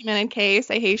well-documented case,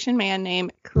 a Haitian man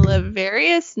named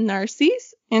Claverius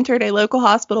Narcisse entered a local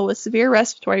hospital with severe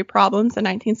respiratory problems in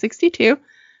 1962.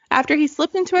 After he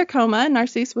slipped into a coma,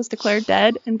 Narcisse was declared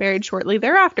dead and buried shortly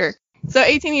thereafter. So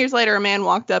 18 years later, a man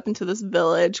walked up into this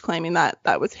village claiming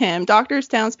that was him. Doctors,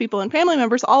 townspeople, and family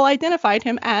members all identified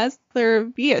him as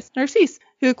Claverius Narcisse,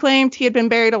 who claimed he had been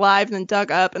buried alive and then dug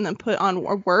up and then put on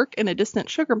work in a distant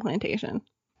sugar plantation.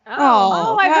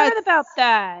 Oh, I heard about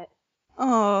that.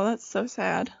 Oh, that's so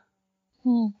sad.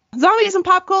 Zombies in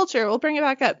pop culture. We'll bring it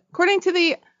back up. According to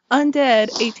the Undead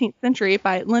 18th Century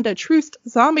by Linda Troost,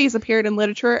 zombies appeared in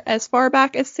literature as far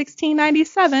back as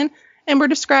 1697 and were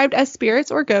described as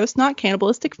spirits or ghosts, not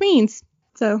cannibalistic fiends.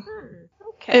 So,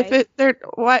 okay.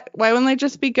 Why wouldn't they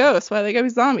just be ghosts? Why do they gotta be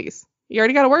zombies? You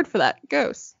already got a word for that.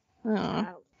 Ghosts. I don't know.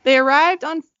 Wow. They arrived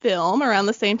on film around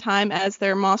the same time as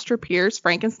their monster peers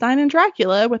Frankenstein and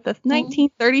Dracula with the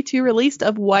 1932 release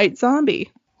of White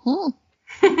Zombie.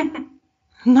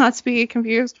 Not to be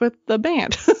confused with the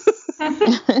band.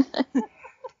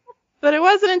 But it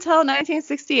wasn't until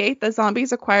 1968 that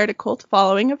zombies acquired a cult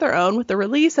following of their own with the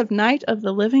release of Night of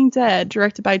the Living Dead,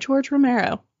 directed by George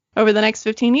Romero. Over the next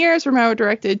 15 years, Romero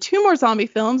directed 2 more zombie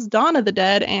films, Dawn of the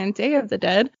Dead and Day of the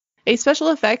Dead. A special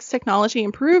effects technology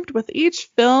improved with each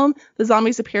film. The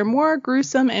zombies appear more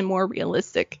gruesome and more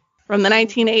realistic. From the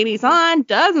 1980s on,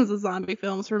 dozens of zombie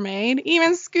films were made.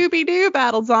 Even Scooby-Doo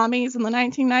battled zombies in the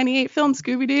 1998 film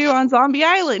Scooby-Doo on Zombie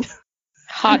Island.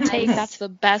 Hot take, that's the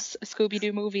best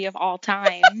Scooby-Doo movie of all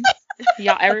time.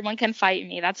 Yeah, everyone can fight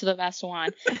me. That's the best one.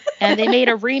 And they made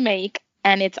a remake,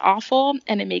 and it's awful,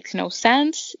 and it makes no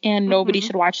sense, and nobody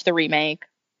should watch the remake.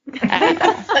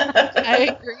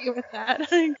 I agree with that.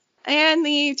 And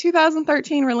the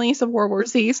 2013 release of World War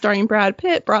Z, starring Brad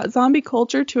Pitt, brought zombie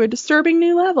culture to a disturbing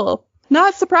new level.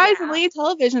 Not surprisingly,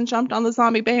 television jumped on the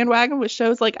zombie bandwagon with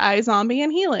shows like iZombie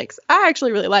and Helix. I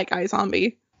actually really like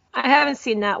iZombie. I haven't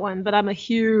seen that one, but I'm a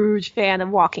huge fan of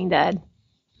Walking Dead.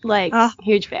 Like,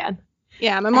 huge fan.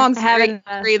 Yeah, my mom's very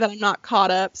angry that I'm not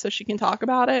caught up so she can talk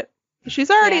about it.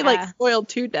 She's already, spoiled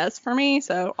 2 deaths for me,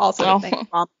 so also thanks,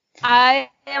 Mom. I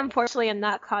unfortunately am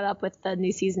not caught up with the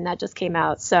new season that just came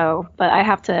out, but I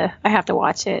have to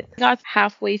watch it. I got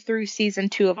halfway through season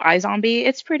 2 of iZombie.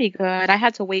 It's pretty good. I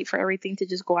had to wait for everything to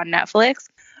just go on Netflix.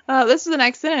 This is the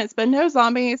next sentence, but no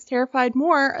zombie is terrified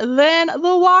more than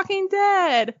The Walking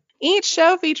Dead. Each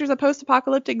show features a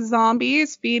post-apocalyptic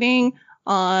zombies feeding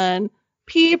on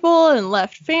people and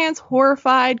left fans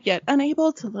horrified yet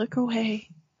unable to look away.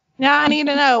 Now I need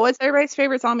to know, what's everybody's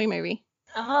favorite zombie movie?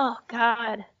 Oh,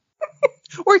 God.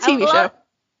 Or TV show.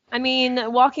 I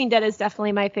mean, Walking Dead is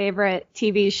definitely my favorite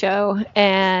TV show,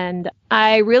 and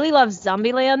I really love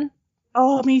Zombieland.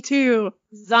 Oh, me too.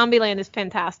 Zombieland is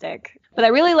fantastic. But I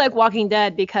really like Walking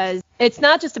Dead because it's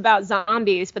not just about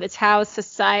zombies, but it's how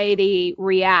society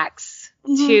reacts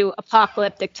to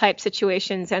apocalyptic type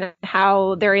situations and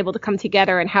how they're able to come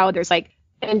together and how there's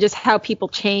and just how people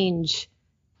change.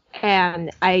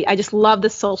 And I just love the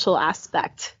social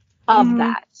aspect of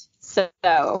that.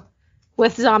 So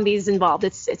with zombies involved,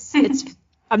 it's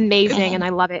amazing and I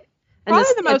love it. And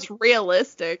probably the most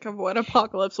realistic of what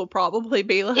apocalypse will probably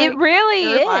be like. It really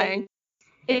is.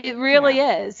 It really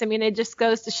is. I mean, it just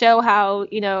goes to show how,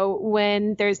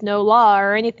 when there's no law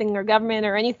or anything or government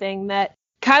or anything, that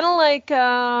kind of like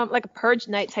a purge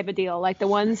night type of deal. Like the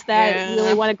ones that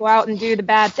really want to go out and do the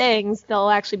bad things, they'll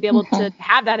actually be able to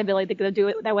have that ability to do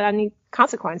it without any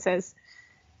consequences.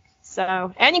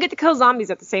 So, and you get to kill zombies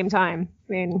at the same time.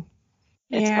 I mean,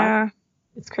 it's fun.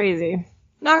 It's crazy.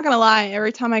 Not gonna lie,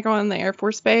 every time I go in the Air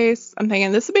Force Base, I'm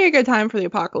thinking this would be a good time for the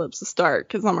apocalypse to start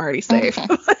because I'm already safe. This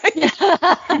is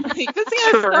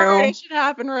gonna start. It should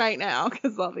happen right now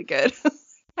because I'll be good.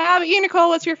 How about you, Nicole?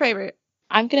 What's your favorite?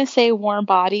 I'm gonna say Warm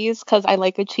Bodies because I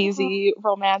like a cheesy,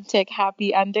 romantic,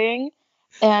 happy ending.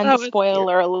 And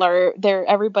spoiler alert,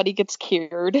 everybody gets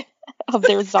cured of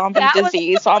their zombie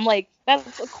disease. So I'm like,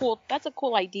 that's a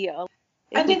cool idea.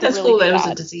 I think that's really cool that it was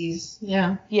a disease.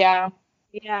 Yeah. Yeah.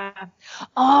 Yeah.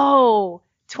 Oh,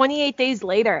 28 Days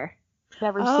Later.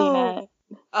 Never seen it.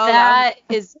 Oh,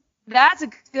 that's a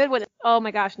good one. Oh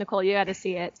my gosh, Nicole, you got to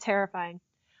see it. It's terrifying.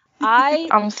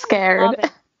 I'm scared. Love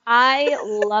it. I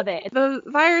love it. The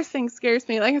virus thing scares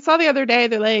me. Like I saw the other day,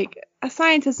 they're like, a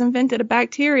scientist invented a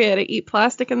bacteria to eat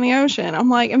plastic in the ocean. I'm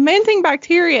like, inventing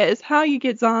bacteria is how you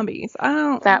get zombies. I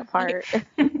don't. That part.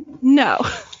 No.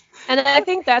 And I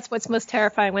think that's what's most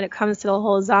terrifying when it comes to the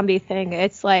whole zombie thing.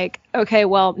 It's like, okay,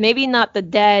 well, maybe not the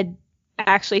dead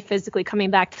actually physically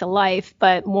coming back to life,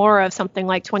 but more of something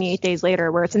like 28 Days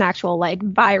Later where it's an actual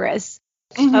virus.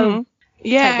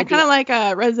 Yeah, kind of like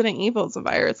Resident Evil's a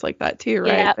virus like that too,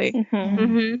 right?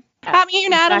 Yeah. How about you,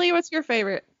 Natalie? What's your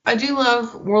favorite? I do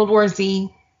love World War Z.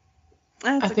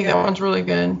 I think that one's really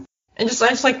good. And I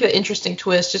just like the interesting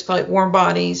twist, just like Warm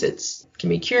Bodies, can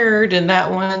be cured, and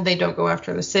that one, they don't go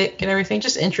after the sick and everything.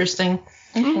 Just interesting.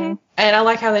 And I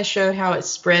like how they showed how it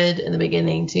spread in the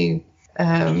beginning, too.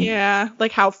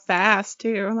 Like how fast,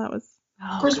 too. That was...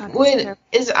 of course,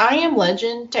 is I Am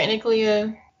Legend technically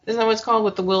isn't that what it's called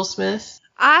with the Will Smith?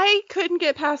 I couldn't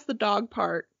get past the dog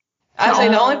part. I say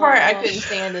the only part I couldn't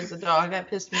stand is the dog. That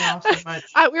pissed me off so much.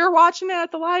 We were watching it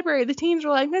at the library. The teens were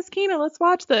like, Miss Keena, let's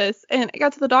watch this. And I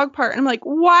got to the dog part, and I'm like,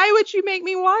 why would you make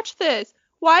me watch this?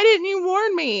 Why didn't you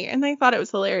warn me? And they thought it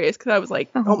was hilarious because I was like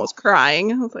almost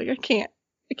crying. I was like, I can't.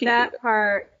 That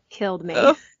part killed me.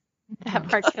 That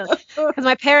part killed me. Because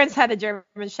my parents had a German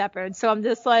Shepherd, so I'm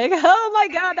just like, oh my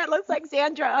God, that looks like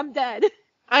Sandra. I'm dead.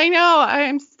 I know. I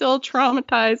am still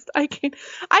traumatized. I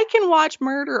can watch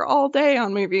murder all day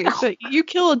on movies, but you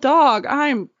kill a dog,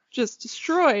 I'm just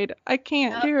destroyed. I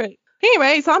can't do it.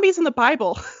 Anyway, zombies in the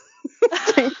Bible.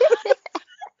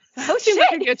 Oh, Seems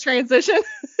like a shit. good transition.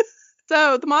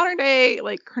 So the modern day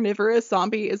carnivorous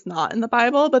zombie is not in the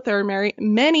Bible, but there are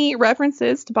many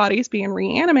references to bodies being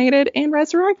reanimated and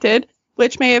resurrected,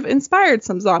 which may have inspired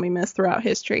some zombie myths throughout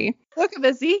history. The Book of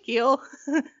Ezekiel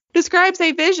describes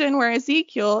a vision where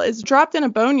Ezekiel is dropped in a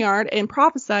boneyard and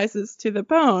prophesies to the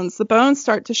bones. The bones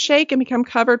start to shake and become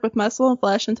covered with muscle and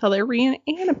flesh until they're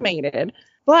reanimated.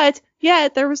 But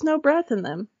yet there was no breath in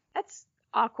them. That's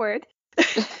awkward.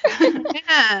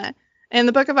 Yeah. And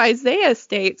the book of Isaiah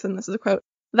states, and this is a quote,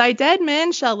 "Thy dead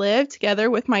men shall live, together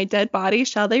with my dead body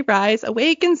shall they rise,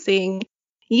 awake and sing.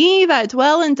 Ye that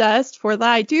dwell in dust, for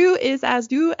thy dew is as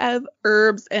dew of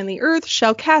herbs, and the earth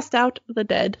shall cast out the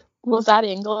dead." Was that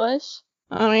English?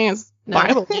 I mean, it's No.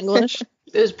 Bible English.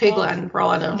 It was Pig Latin for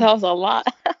all I know. That was a lot.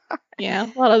 Yeah,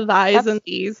 a lot of thys and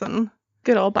these and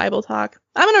good old Bible talk.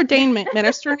 I'm an ordained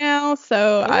minister now,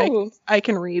 so Ooh. I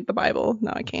can read the Bible.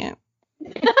 No, I can't.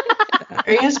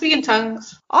 Are you going to speak in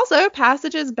tongues? Also,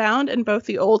 passages bound in both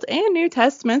the Old and New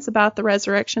Testaments about the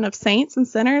resurrection of saints and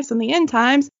sinners in the end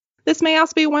times. This may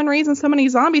also be one reason so many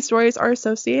zombie stories are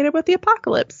associated with the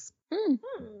apocalypse. I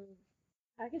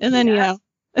can And see then, that.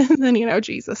 you know,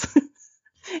 Jesus.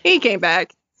 He came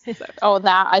back. So. Oh,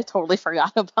 that I totally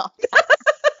forgot about. I love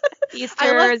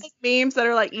Easter's those memes that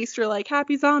are like Easter, like,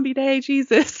 Happy Zombie Day,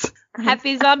 Jesus.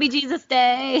 Happy Zombie Jesus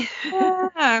Day.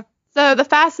 Yeah. So the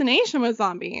fascination with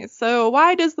zombies. So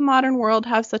why does the modern world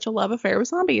have such a love affair with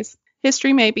zombies?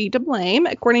 History may be to blame.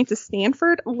 According to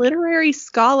Stanford literary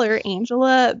scholar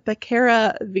Angela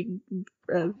Becerra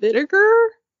Vidiger.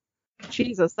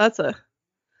 Jesus, that's a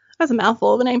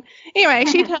mouthful of a name. Anyway,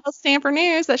 she tells Stanford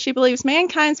News that she believes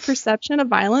mankind's perception of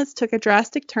violence took a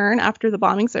drastic turn after the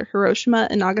bombings at Hiroshima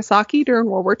and Nagasaki during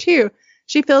World War II.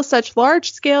 She feels such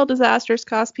large-scale disasters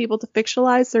cause people to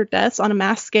fictionalize their deaths on a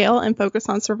mass scale and focus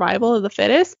on survival of the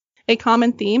fittest, a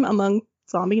common theme among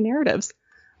zombie narratives.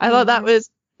 I thought that was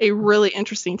a really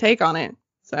interesting take on it.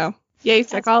 So, yay,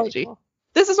 psychology. Cool.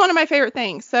 This is one of my favorite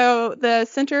things. So, the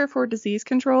Center for Disease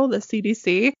Control, the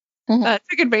CDC,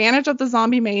 took advantage of the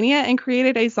zombie mania and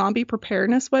created a zombie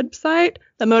preparedness website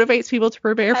that motivates people to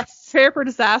prepare for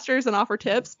disasters and offer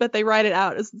tips, but they write it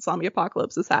out as the zombie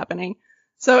apocalypse is happening.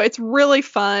 So it's really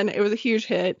fun. It was a huge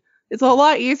hit. It's a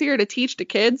lot easier to teach to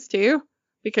kids, too,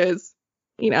 because,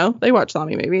 you know, they watch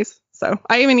zombie movies. So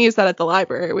I even use that at the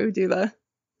library. We would do the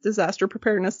disaster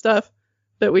preparedness stuff,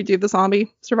 but we do the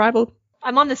zombie survival.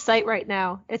 I'm on the site right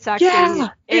now. It's actually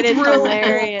it it's is really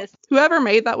hilarious. Whoever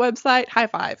made that website, high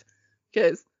five,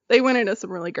 because they went into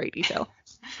some really great detail.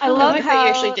 I love like how that you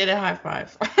actually did a high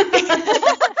five.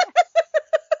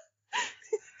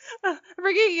 I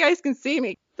forget you guys can see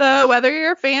me. So whether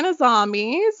you're a fan of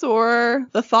zombies or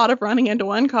the thought of running into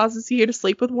one causes you to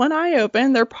sleep with one eye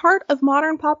open, they're part of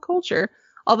modern pop culture.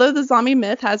 Although the zombie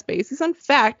myth has basis in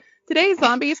fact, today's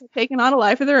zombies have taken on a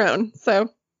life of their own. So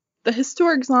the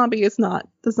historic zombie is not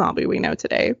the zombie we know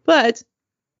today, but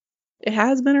it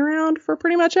has been around for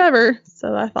pretty much ever.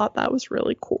 So I thought that was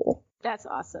really cool. That's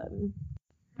awesome.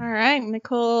 All right,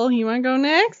 Nicole, you want to go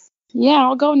next? Yeah,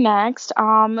 I'll go next.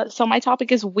 So my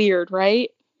topic is weird, right?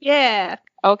 Yeah.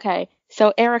 Okay.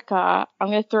 So Erica, I'm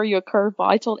gonna throw you a curveball.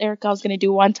 I told Erica I was gonna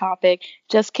do one topic.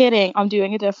 Just kidding. I'm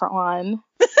doing a different one.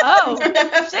 Oh,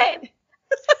 shit.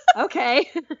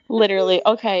 Okay. Literally.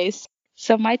 Okay.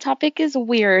 So my topic is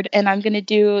weird, and I'm gonna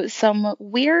do some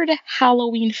weird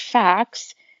Halloween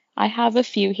facts. I have a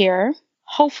few here.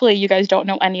 Hopefully you guys don't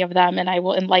know any of them, and I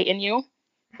will enlighten you.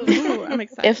 Ooh, I'm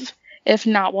excited. If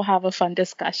not, we'll have a fun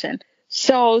discussion.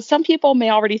 So some people may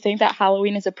already think that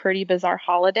Halloween is a pretty bizarre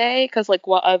holiday because, like,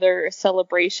 what other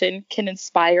celebration can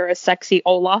inspire a sexy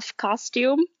Olaf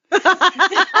costume?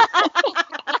 That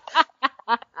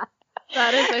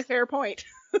is a fair point.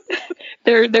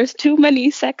 There's too many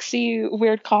sexy,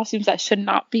 weird costumes that should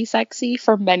not be sexy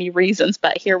for many reasons,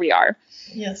 but here we are.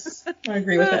 Yes, I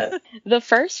agree with that. The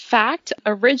first fact,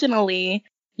 originally,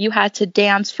 you had to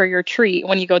dance for your treat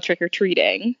when you go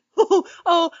trick-or-treating.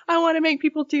 Oh, I want to make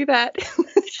people do that.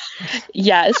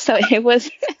 Yes, so it was,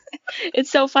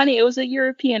 it's so funny. It was a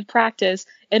European practice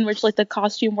in which, like, the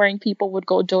costume wearing people would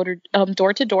go door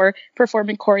to door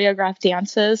performing choreographed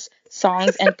dances,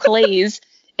 songs, and plays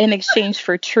in exchange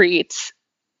for treats.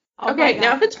 Okay,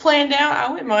 now if it's planned out, I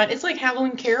wouldn't mind. It's like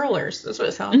Halloween carolers. That's what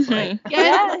it sounds like.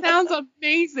 Yes, it sounds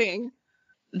amazing.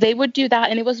 They would do that,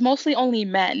 and it was mostly only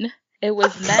men. It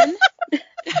was men.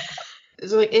 Is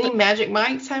there like any magic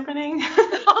mics happening?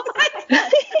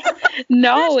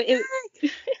 No, it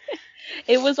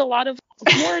was a lot of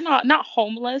more not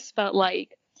homeless, but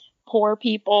like poor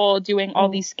people doing all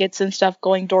these skits and stuff,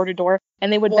 going door to door,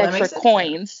 and they would beg for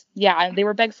coins. Yeah, and they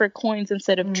were beg for coins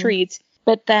instead of treats.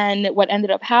 But then what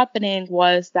ended up happening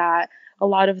was that a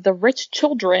lot of the rich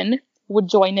children would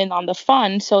join in on the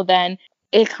fun. So then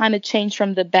it kind of changed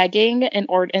from the begging and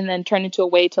then turned into a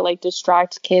way to like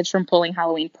distract kids from pulling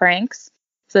Halloween pranks.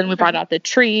 So then we brought out the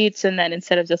treats, and then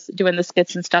instead of just doing the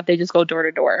skits and stuff, they just go door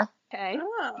to door. Okay.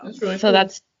 Oh, That's really So cool.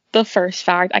 that's the first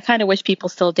fact. I kind of wish people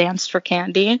still danced for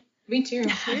candy. Me too.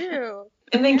 cute.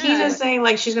 And then Yeah. Keisha's saying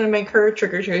like she's gonna make her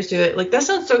trick or treaters do it. Like that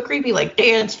sounds so creepy. Like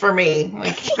dance for me.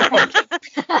 Like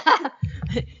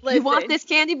You want this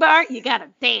candy bar? You gotta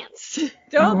dance.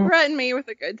 Don't threaten me with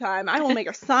a good time. I will make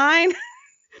a sign.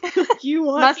 You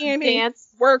want Must candy? dance.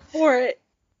 Work for it.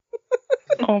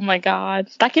 Oh my god.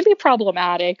 That can be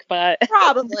problematic, but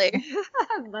Probably.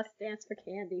 Must dance for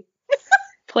candy.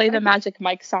 play the Magic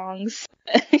Mike songs.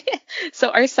 So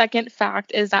our second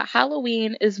fact is that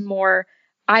Halloween is more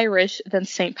Irish than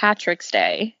St. Patrick's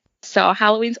Day. So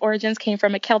Halloween's origins came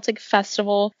from a Celtic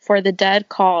festival for the dead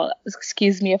called,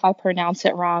 excuse me if I pronounce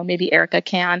it wrong, maybe Erica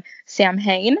can,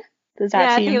 Samhain. Does that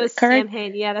I seem think it was correct?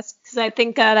 Samhain. Yeah, that's because I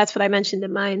think that's what I mentioned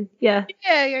in mine. Yeah.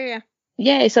 Yeah.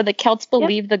 Yay, so the Celts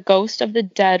believed the ghost of the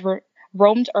dead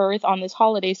roamed Earth on this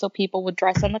holiday, so people would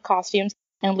dress in the costumes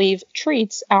and leave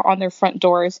treats out on their front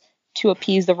doors to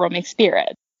appease the roaming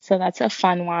spirit. So that's a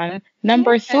fun one.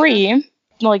 Number 3,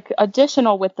 like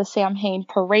additional with the Samhain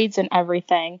parades and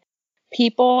everything,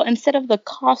 people, instead of the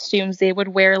costumes, they would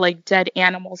wear like dead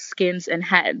animal skins and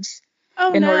heads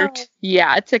Oh in no.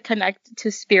 order to connect to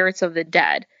spirits of the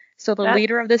dead. So the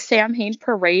leader of the Samhain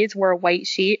parades wore a white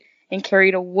sheet and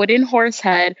carried a wooden horse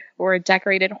head or a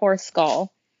decorated horse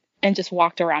skull and just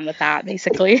walked around with that,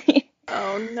 basically.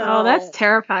 Oh no. Oh, that's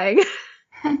terrifying.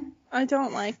 I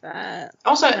don't like that.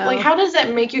 also, No. like how does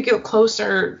that make you get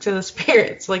closer to the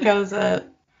spirits? Like how does that?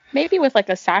 Maybe with like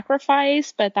a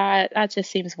sacrifice, but that just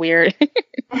seems weird.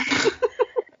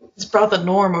 It's brought the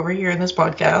norm over here in this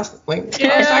podcast. Like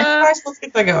Yeah. sacrifice, let's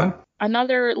get that going.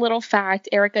 Another little fact,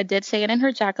 Erica did say it in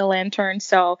her jack-o'-lantern.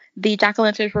 So the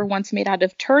jack-o'-lanterns were once made out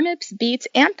of turnips, beets,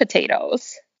 and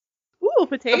potatoes. Ooh, Of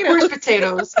potatoes. course,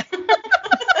 potatoes.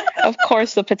 Of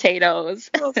course, the potatoes.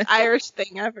 Most Irish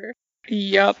thing ever.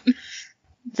 Yup.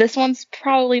 This one's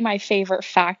probably my favorite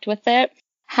fact with it.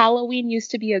 Halloween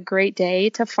used to be a great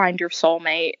day to find your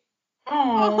soulmate.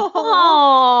 Oh,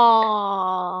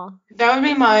 Aww. that would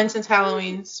be mine since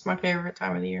Halloween's my favorite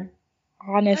time of the year.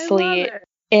 Honestly. I love it.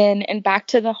 And back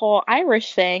to the whole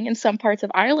Irish thing, in some parts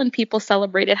of Ireland, people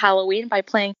celebrated Halloween by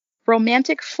playing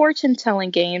romantic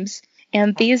fortune-telling games,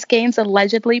 and these games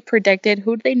allegedly predicted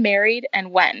who they married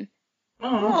and when. Oh,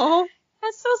 Oh,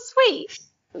 That's so sweet.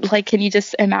 Like, can you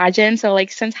just imagine? So,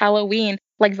 like, since Halloween,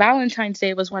 like Valentine's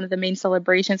Day was one of the main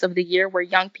celebrations of the year where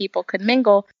young people could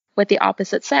mingle with the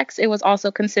opposite sex, it was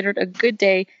also considered a good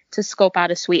day to scope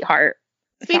out a sweetheart.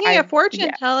 speaking of fortune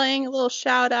yeah. telling, a little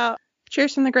shout out.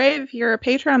 Cheers from the Grave. If you're a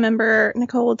Patreon member,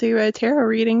 Nicole will do a tarot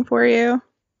reading for you.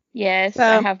 Yes, So-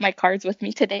 I have my cards with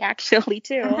me today, actually,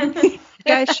 too. You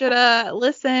guys should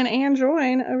listen and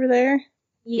join over there.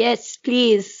 Yes,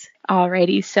 please.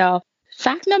 Alrighty, so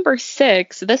fact number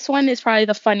 6, this one is probably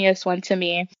the funniest one to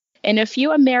me. In a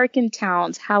few American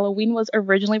towns, Halloween was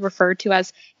originally referred to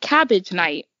as Cabbage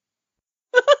Night.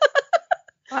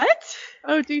 What?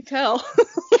 Oh, do tell.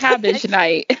 Cabbage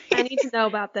Night. I need to know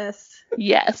about this.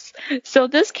 Yes. So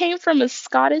this came from a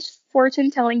Scottish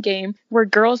fortune-telling game where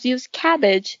girls used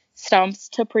cabbage stumps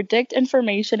to predict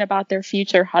information about their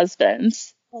future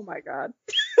husbands. Oh my god.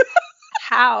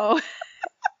 How?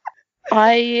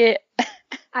 I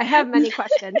have many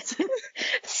questions.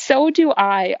 So do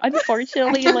I.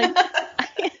 Unfortunately, like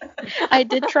I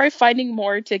did try finding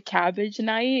more to Cabbage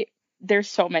Night. There's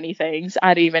so many things.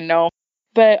 I don't even know.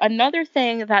 But another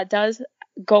thing that does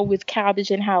go with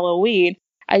cabbage and Halloween,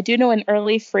 I do know in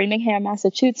early Framingham,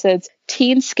 Massachusetts,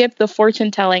 teens skipped the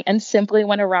fortune telling and simply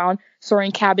went around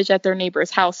throwing cabbage at their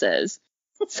neighbors' houses.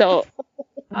 So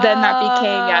then that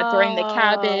became, throwing the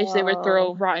cabbage, they would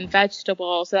throw rotten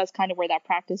vegetables. So that's kind of where that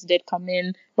practice did come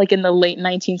in, like in the late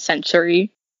 19th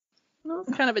century. That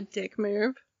was kind of a dick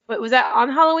move. Wait, was that on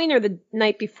Halloween or the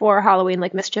night before Halloween,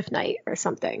 like Mischief Night or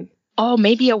something? Oh,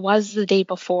 maybe it was the day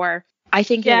before. I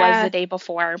think it was Yeah. the day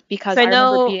before because So I I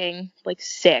know- remember being like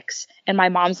 6 and my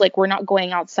mom's like, we're not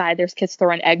going outside. There's kids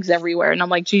throwing eggs everywhere. And I'm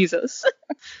like, Jesus.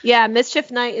 Yeah,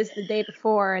 Mischief Night is the day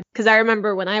before. Because I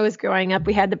remember when I was growing up,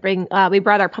 we had to bring, we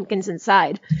brought our pumpkins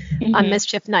inside on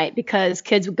Mischief Night because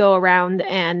kids would go around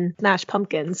and smash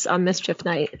pumpkins on Mischief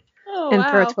Night Oh, and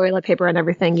wow. throw toilet paper and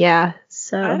everything. Yeah.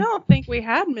 So I don't think we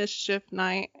had Mischief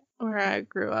Night where I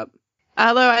grew up.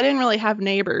 Although I didn't really have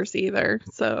neighbors either,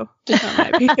 so that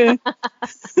might be good.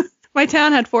 My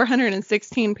town had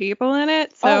 416 people in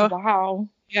it, so Oh, wow.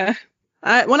 yeah.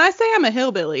 When I say I'm a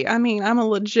hillbilly, I mean I'm a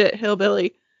legit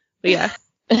hillbilly. But yeah,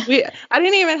 I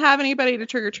didn't even have anybody to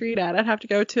trick or treat at. I'd have to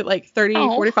go to like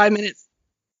 45 minutes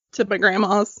to my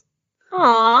grandma's.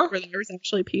 Aw. Where there was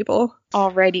actually people.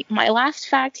 Alrighty. My last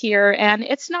fact here, and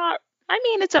it's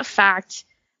a fact,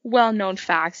 well-known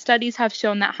fact. Studies have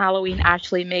shown that Halloween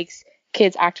actually makes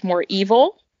kids act more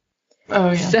evil.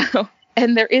 Oh, yeah.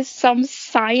 And there is some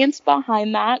science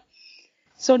behind that.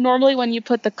 So normally when you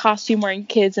put the costume-wearing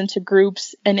kids into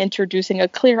groups and introducing a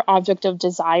clear object of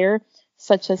desire,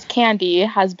 such as candy,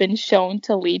 has been shown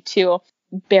to lead to,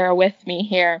 bear with me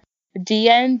here,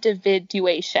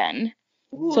 de-individuation.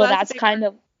 Ooh, So that's kind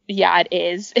of, yeah, it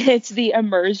is. It's the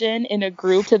immersion in a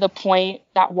group to the point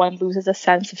that one loses a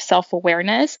sense of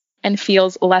self-awareness and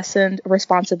feels lessened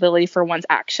responsibility for one's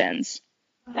actions.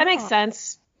 That makes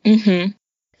sense. Mm-hmm.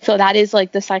 So that is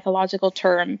like the psychological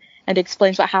term and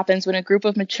explains what happens when a group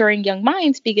of maturing young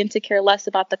minds begin to care less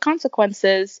about the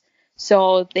consequences.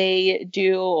 So they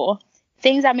do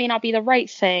things that may not be the right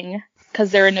thing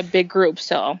because they're in a big group,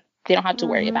 so they don't have to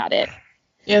worry about it.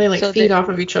 Yeah, they So feed off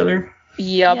of each other.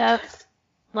 Yep.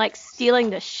 Like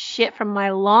stealing the shit from my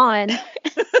lawn.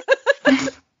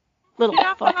 Little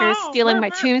fuckers stealing my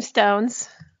tombstones.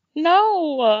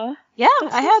 No. Yeah,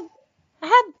 I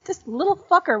had this little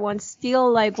fucker once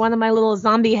steal like one of my little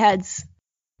zombie heads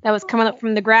that was coming up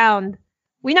from the ground.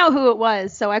 We know who it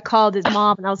was, so I called his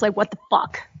mom and I was like, "What the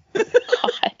fuck?"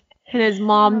 God. And his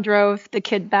mom drove the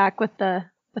kid back with the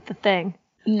thing.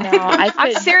 No,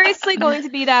 I'm seriously going to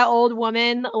be that old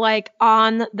woman like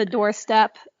on the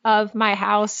doorstep of my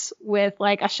house with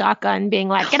like a shotgun being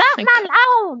like, "Get off my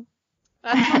lawn!"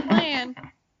 That's my plan.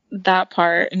 That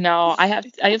part. No, I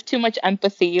have too much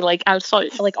empathy. Like I'll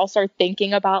start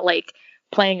thinking about like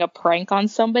playing a prank on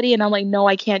somebody and I'm like, no,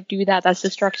 I can't do that. That's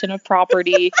destruction of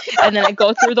property. And then I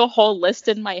go through the whole list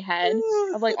in my head.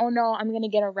 I'm like, oh no, I'm gonna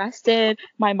get arrested.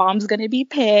 My mom's gonna be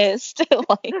pissed.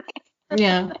 Like,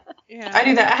 Yeah. Yeah. I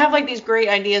do that. I have like these great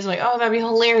ideas like, oh, that'd be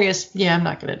hilarious. Yeah, I'm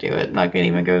not going to do it. Not going to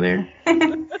even go there.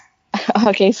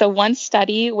 okay, so one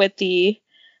study with the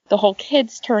whole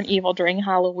kids turn evil during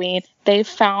Halloween, they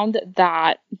found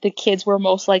that the kids were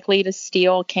most likely to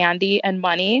steal candy and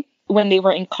money when they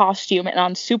were in costume and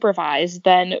unsupervised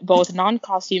than both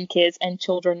non-costume kids and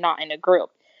children not in a group.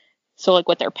 So like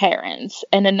with their parents.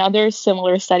 And another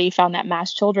similar study found that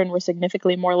masked children were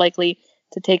significantly more likely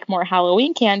to take more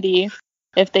Halloween candy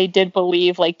if they did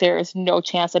believe like there is no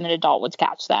chance that an adult would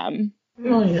catch them.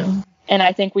 Oh, yeah. And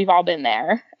I think we've all been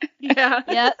there. Yeah.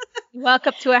 Yep. You walk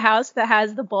up to a house that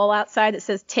has the bowl outside that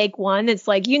says take one. It's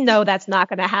like, that's not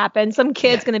going to happen. Some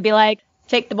kid's going to be like,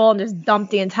 take the bowl and just dump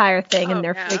the entire thing in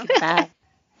their freaking bag.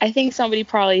 I think somebody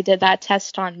probably did that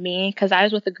test on me because I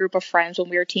was with a group of friends when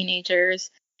we were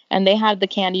teenagers and they had the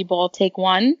candy bowl take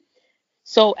one.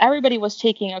 So everybody was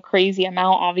taking a crazy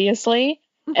amount, obviously.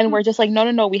 And we're just like,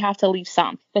 no, we have to leave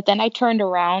some. But then I turned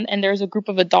around and there's a group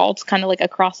of adults kind of like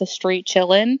across the street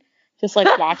chilling, just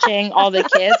like watching all the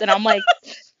kids. And I'm like,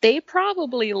 they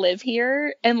probably live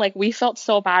here. And like, we felt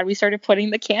so bad. We started putting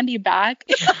the candy back.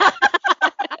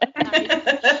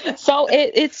 So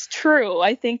it's true.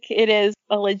 I think it is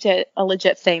a legit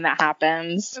thing that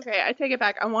happens. Okay, I take it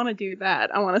back. I want to do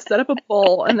that. I want to set up a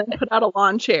bowl and then put out a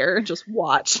lawn chair and just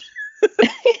watch.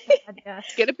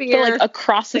 Get a beer. So, like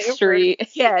across the street.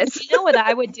 Yes. You know what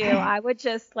I would do? I would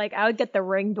just I would get the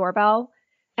Ring doorbell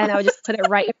and I would just put it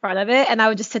right in front of it and I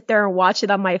would just sit there and watch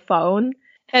it on my phone.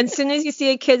 And as soon as you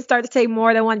see a kid start to take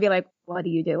more than one, be like, what are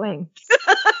you doing?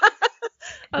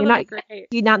 You're not great.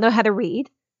 Do you not know how to read?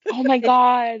 Oh my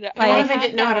God. I wonder if they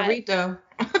didn't know how to read, though.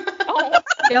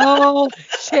 Oh,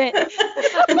 shit.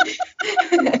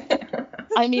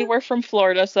 I mean, we're from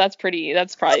Florida, so that's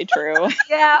probably true.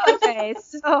 Yeah, okay.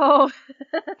 So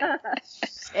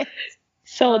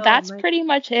That's pretty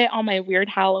much it on my weird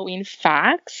Halloween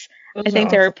facts. I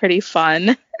think they were pretty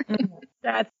fun.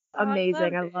 That's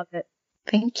amazing. I love it.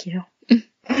 Thank you. All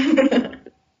right,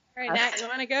 Nat, you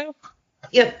want to go?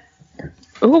 Yep.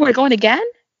 Oh, we're going again?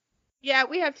 Yeah,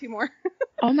 we have two more.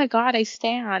 Oh my God, I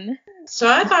stan.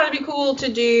 So I thought it'd be cool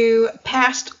to do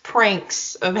past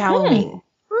pranks of Halloween. Woo,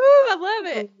 I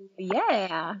love it.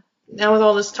 Yeah. Now with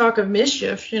all this talk of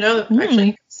mischief,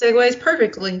 actually segues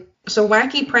perfectly. So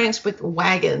wacky pranks with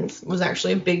wagons was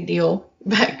actually a big deal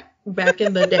back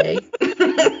in the day.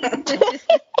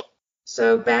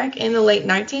 So back in the late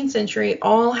 19th century,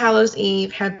 All Hallows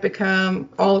Eve had become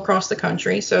all across the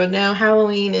country. So now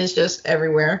Halloween is just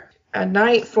everywhere. A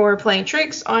night for playing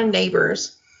tricks on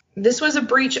neighbors. This was a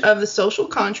breach of the social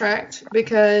contract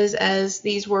because as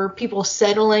these were people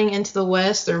settling into the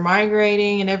West, they're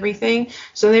migrating and everything.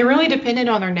 So they really depended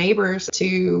on their neighbors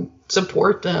to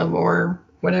support them or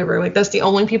whatever. Like that's the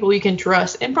only people you can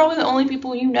trust and probably the only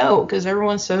people you know because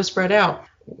everyone's so spread out.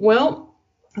 Well,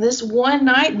 this one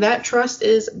night that trust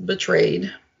is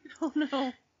betrayed. Oh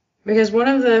no. Because one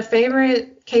of the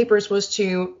favorite capers was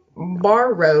to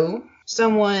borrow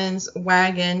someone's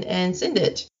wagon and send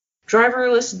it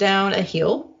driverless down a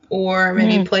hill or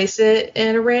maybe place it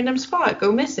in a random spot,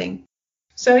 go missing.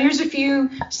 So here's a few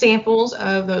samples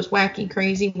of those wacky,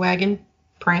 crazy wagon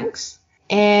pranks.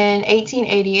 In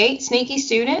 1888, sneaky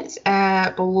students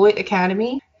at Beloit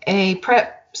Academy, a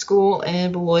prep school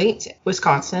in Beloit,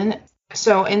 Wisconsin.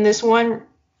 So in this one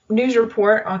news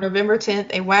report on November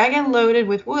 10th, a wagon loaded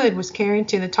with wood was carried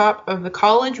to the top of the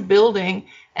college building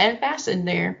and fastened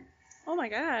there. Oh my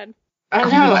god. I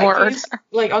know, Lord.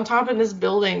 like on top of this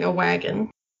building, a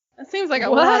wagon. That seems like a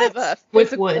lot of With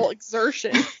physical wood.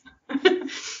 exertion.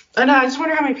 I know, I just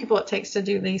wonder how many people it takes to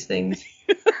do these things.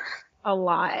 A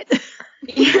lot.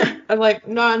 Yeah, I'm like,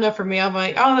 not enough for me. I'm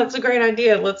like, oh, that's a great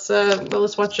idea. Let's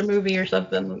watch a movie or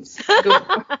something. Let's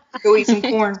go eat some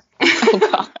corn. Oh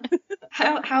god.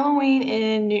 Halloween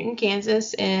in Newton,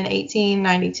 Kansas in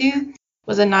 1892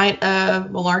 was a night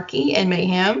of malarkey and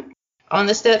mayhem. On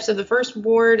the steps of the First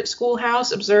Ward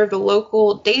Schoolhouse, observed the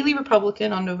local Daily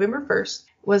Republican on November 1st,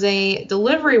 was a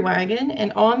delivery wagon,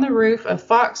 and on the roof of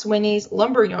Fox Winnie's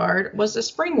lumber yard was a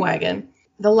spring wagon.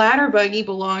 The latter buggy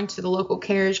belonged to the local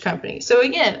carriage company. So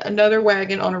again, another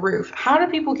wagon on a roof. How do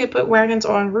people put wagons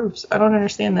on roofs? I don't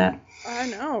understand that. I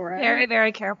know, right? Very,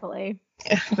 very carefully.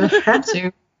 They have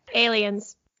to.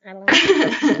 Aliens. I don't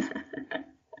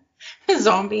know.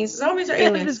 Zombies. Zombies are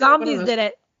aliens. The zombies did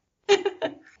it.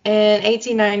 In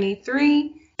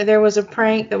 1893, there was a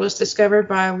prank that was discovered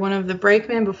by one of the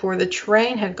brakemen before the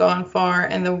train had gone far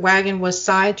and the wagon was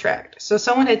sidetracked. So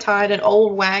someone had tied an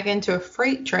old wagon to a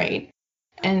freight train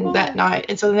and that night.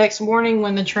 And so the next morning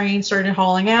when the train started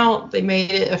hauling out, they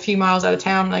made it a few miles out of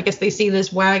town. And I guess they see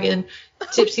this wagon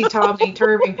tipsy-topping,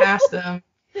 turving past them.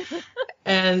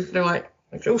 And they're like,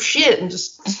 oh shit, and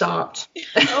just stopped.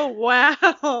 Oh,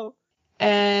 wow.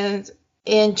 And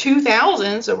in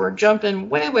 2000, so we're jumping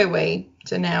way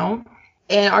to now.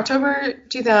 In October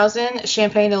 2000,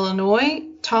 Champaign, Illinois,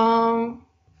 Tom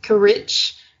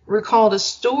Kirich recalled a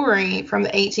story from the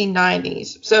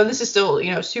 1890s. So this is still,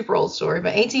 super old story,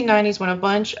 but 1890s when a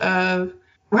bunch of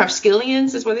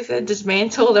rapscallions, is what they said,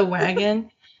 dismantled a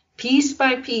wagon piece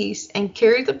by piece and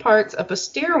carried the parts up a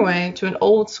stairway to an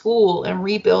old school and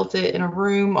rebuilt it in a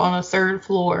room on a third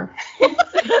floor.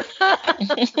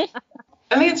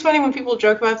 I think it's funny when people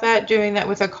joke about that, doing that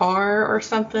with a car or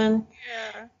something.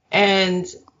 Yeah. And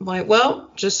I'm like,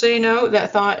 well, just so you know,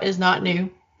 that thought is not new.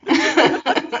 Wow.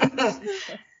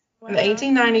 In the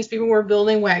 1890s, people were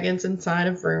building wagons inside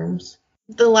of rooms.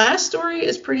 The last story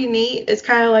is pretty neat. It's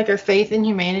kind of like a faith in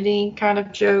humanity kind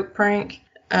of joke prank.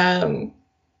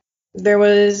 There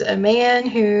was a man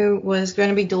who was going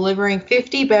to be delivering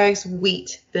 50 bags of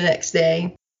wheat the next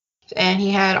day. And he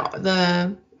had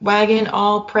the wagon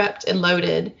all prepped and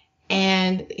loaded.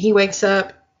 And he wakes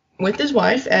up with his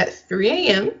wife at 3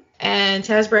 a.m. and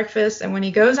has breakfast. And when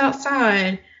he goes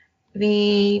outside,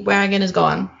 the wagon is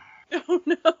gone. Oh,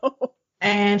 no.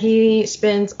 And he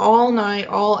spends all night,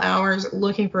 all hours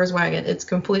looking for his wagon. It's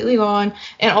completely gone.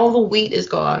 And all the wheat is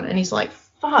gone. And he's like,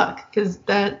 fuck, because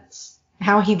that's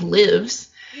how he lives.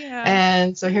 Yeah.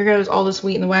 And so here goes all this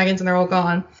wheat in the wagons, and they're all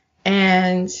gone.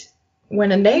 And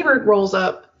when a neighbor rolls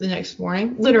up the next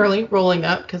morning, literally rolling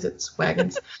up because it's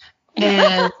wagons,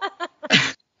 and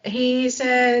he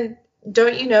said,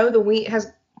 don't you know the wheat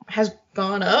has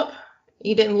gone up?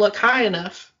 You didn't look high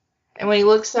enough. And when he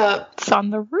looks up, It's on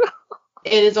the roof.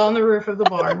 it is on the roof of the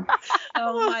barn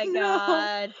Oh my no.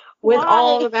 god. with Why?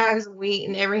 all the bags of wheat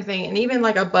and everything, and even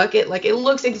like a bucket. Like it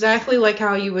looks exactly like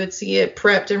how you would see it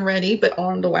prepped and ready, but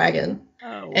on the wagon.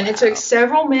 Oh, And it wow. took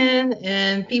several men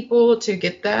and people to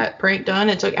get that prank done.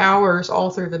 It took hours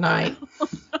all through the night.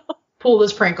 Pull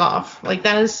this prank off. Like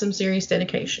that is some serious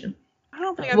dedication. I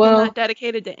don't think I've Well- been that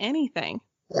dedicated to anything.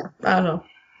 Yeah, I don't know.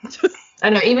 I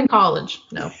know, even college.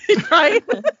 No. Right?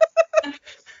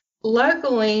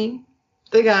 Luckily,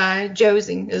 the guy,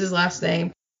 Josie is his last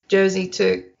name. Josie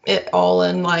took it all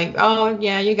in like, oh,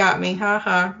 yeah, you got me. Ha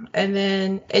ha. And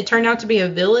then it turned out to be a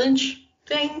village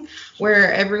thing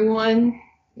where everyone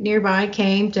nearby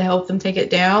came to help them take it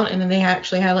down. And then they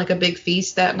actually had like a big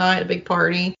feast that night, a big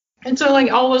party. And so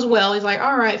like all was well. He's like,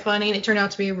 all right, funny. And it turned out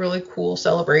to be a really cool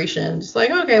celebration. Just like,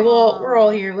 okay, well, we're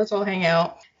all here. Let's all hang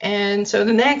out. And so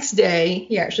the next day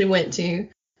he actually went to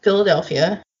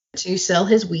Philadelphia to sell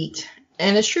his wheat.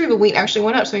 And it's true, the wheat actually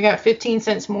went up, so he got 15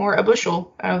 cents more a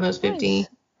bushel out of those 50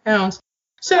 pounds.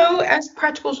 So, as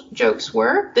practical jokes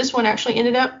were, this one actually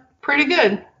ended up pretty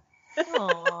good.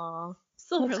 Aww.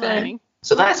 Silver That's lining.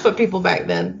 So that's what people back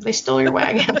then, they stole your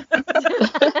wagon.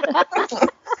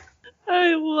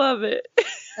 I love it.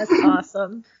 That's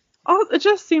awesome. Oh, it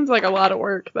just seems like a lot of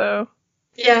work, though.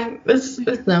 Yeah, it's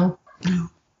no. A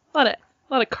lot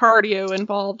of cardio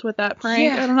involved with that prank.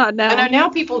 Yeah. I don't know. I know now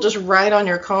people just ride on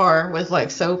your car with like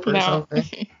soap or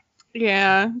something.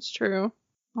 Yeah, it's true.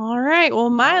 All right. Well,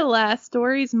 my last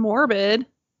story is morbid,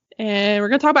 and we're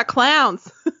gonna talk about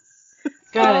clowns.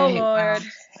 God, I Oh, hate Lord. clowns.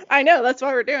 I know that's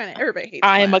why we're doing it. Everybody hates.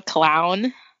 I'm a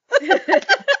clowns.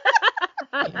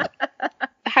 clown.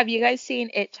 Have you guys seen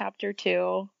It Chapter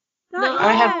 2? No.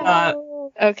 I have not.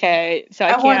 Okay, so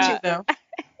I want to though.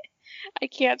 I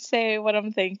can't say what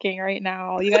I'm thinking right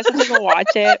now. You guys have to go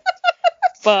watch it.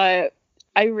 But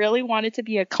I really wanted to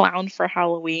be a clown for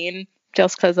Halloween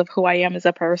just because of who I am as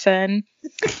a person.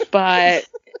 But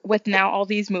with now all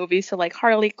these movies, so like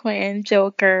Harley Quinn,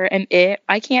 Joker, and It,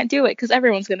 I can't do it because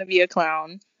everyone's going to be a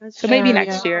clown. So maybe Sure,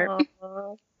 next year.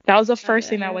 That was the first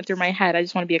thing that went through my head. I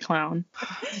just want to be a clown.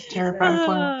 Terrifying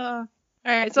clown.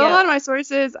 All right, so a lot of my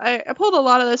sources, I pulled a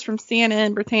lot of this from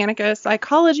CNN, Britannica,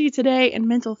 Psychology Today, and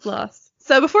Mental Floss.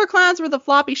 So before clowns were the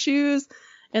floppy shoes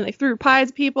and they threw pies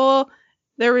at people,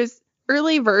 there was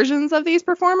early versions of these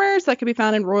performers that could be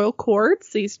found in royal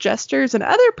courts. These jesters and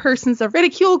other persons of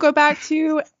ridicule go back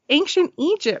to ancient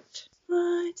Egypt.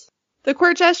 What? The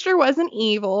court jester wasn't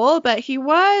evil, but he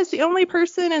was the only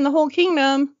person in the whole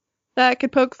kingdom that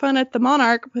could poke fun at the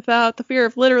monarch without the fear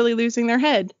of literally losing their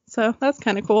head. So that's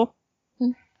kind of cool.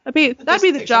 That'd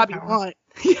be the job you want.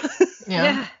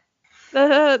 Yeah.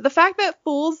 The fact that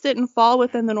fools didn't fall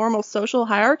within the normal social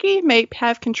hierarchy may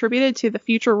have contributed to the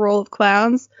future role of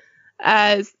clowns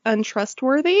as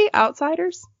untrustworthy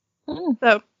outsiders.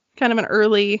 So kind of an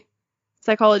early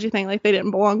psychology thing, like they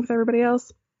didn't belong with everybody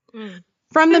else.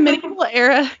 From the medieval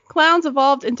era, clowns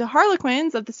evolved into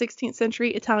harlequins of the 16th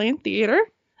century Italian theater.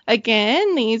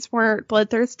 Again, these weren't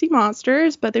bloodthirsty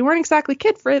monsters, but they weren't exactly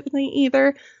kid-friendly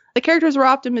either. The characters were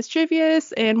often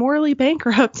mischievous and morally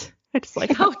bankrupt. I just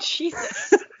like Oh,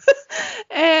 Jesus.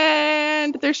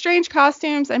 And their strange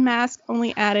costumes and masks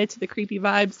only added to the creepy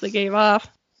vibes they gave off.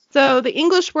 So the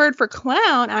English word for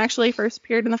clown actually first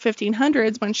appeared in the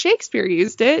 1500s when Shakespeare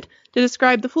used it to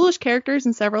describe the foolish characters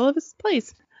in several of his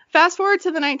plays. Fast forward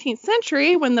to the 19th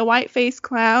century when the white-faced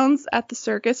clowns at the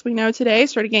circus we know today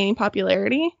started gaining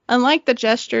popularity. Unlike the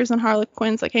jesters and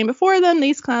harlequins that came before them,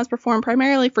 these clowns performed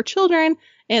primarily for children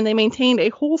and they maintained a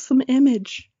wholesome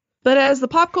image. But as the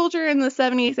pop culture in the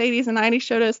 70s, 80s, and 90s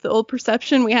showed us the old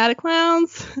perception we had of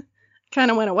clowns kind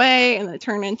of went away and it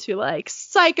turned into like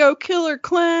psycho killer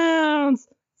clowns.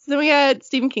 So then we had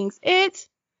Stephen King's It.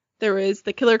 There was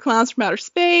the killer clowns from outer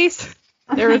space.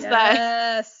 There was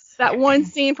that one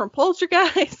scene from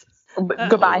Poltergeist.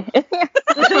 Goodbye.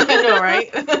 I know, right?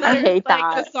 I hate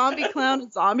that. The zombie clown in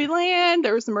Zombieland.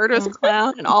 There was the murderous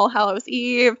clown in All Hallows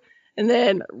Eve. And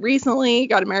then recently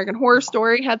got American Horror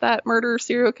Story, had that murder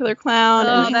serial killer clown.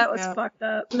 Oh, and that was fucked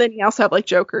up. And then you also have like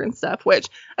Joker and stuff, which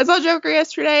I saw Joker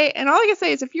yesterday. And all I can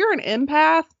say is if you're an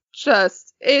empath,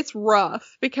 it's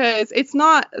rough because it's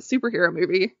not a superhero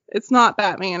movie. It's not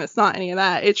Batman. It's not any of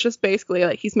that. It's just basically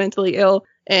like he's mentally ill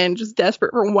and just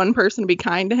desperate for one person to be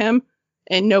kind to him.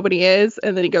 And nobody is.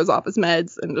 And then he goes off his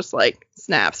meds and just like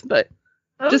snaps. But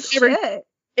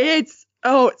it's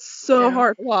so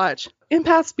hard to watch.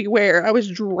 Empaths beware. I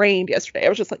was drained yesterday. I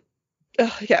was just like,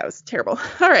 oh, yeah, it was terrible.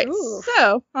 All right. Ooh.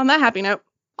 So on that happy note,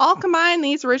 I'll combine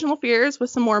these original fears with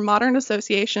some more modern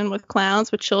association with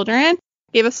clowns with children.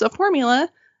 Gave us a formula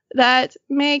that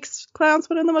makes clowns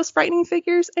one of the most frightening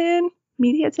figures in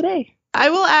media today. I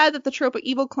will add that the trope of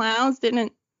evil clowns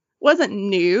wasn't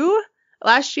new.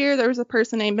 Last year, there was a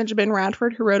person named Benjamin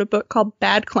Radford who wrote a book called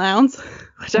Bad Clowns,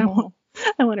 which I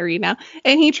want to read now.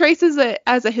 And he traces it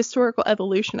as a historical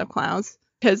evolution of clowns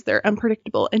because they're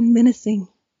unpredictable and menacing.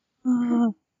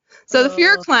 So the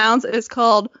fear of clowns is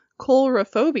called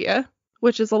coulrophobia,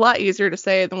 which is a lot easier to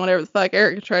say than whatever the fuck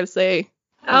Eric tried to say.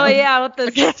 Oh, yeah, with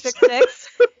the 666.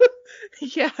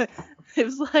 Yeah, it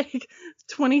was like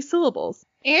 20 syllables.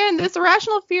 And this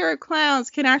irrational fear of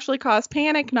clowns can actually cause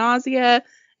panic, nausea,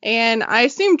 and I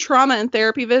assume trauma and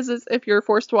therapy visits if you're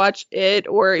forced to watch it,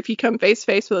 or if you come face to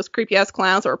face with those creepy ass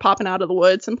clowns that were popping out of the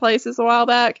woods in places a while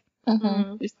back.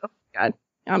 Mm-hmm. Oh, God,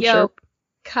 I'm sure.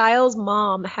 Kyle's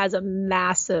mom has a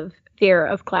massive fear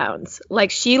of clowns. Like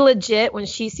she legit, when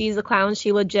she sees a clown,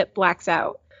 she legit blacks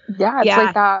out. Yeah, it's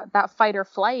like that fight or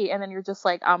flight, and then you're just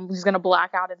like, I'm just gonna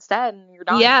black out instead, and you're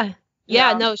done. Yeah.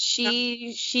 Yeah, no,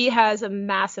 she has a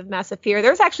massive, massive fear.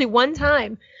 There was actually one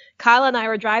time Kyle and I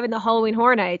were driving the Halloween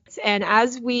Horror Nights, and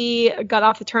as we got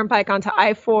off the turnpike onto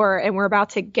I-4 and we're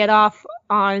about to get off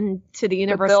onto the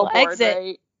Universal exit.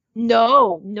 Right?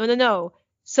 No.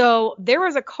 So there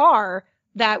was a car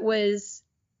that was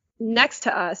next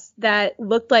to us that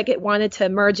looked like it wanted to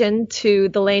merge into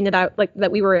the lane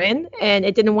that we were in, and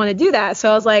it didn't want to do that. So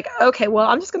I was like, okay, well,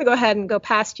 I'm just going to go ahead and go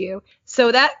past you.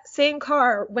 So that same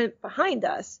car went behind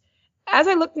us. As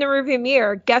I looked in the rearview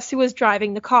mirror, guess who was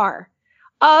driving the car?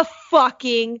 A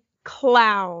fucking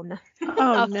clown.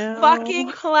 Oh, A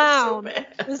fucking clown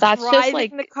was That's driving just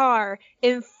like the car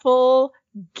in full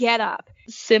getup.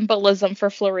 symbolism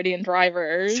for Floridian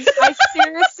drivers. I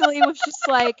seriously was just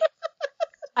like,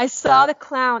 I saw the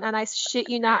clown, and I shit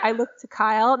you not, I looked to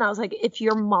Kyle, and I was like, if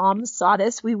your mom saw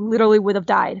this, we literally would have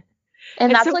died.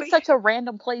 And that's so like such a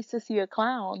random place to see a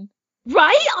clown.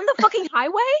 Right? On the fucking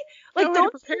highway? Like, No way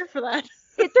don't to prepare for that.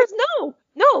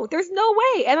 there's no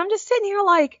way. And I'm just sitting here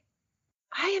like,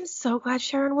 I am so glad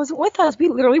Sharon wasn't with us. We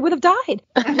literally would have died.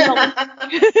 Well,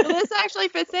 this actually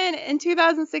fits in. In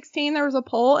 2016, there was a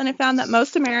poll, and it found that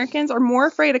most Americans are more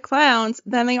afraid of clowns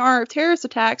than they are of terrorist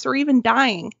attacks or even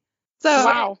dying. So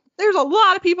Wow. there's a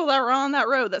lot of people that were on that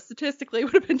road that statistically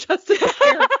would have been just as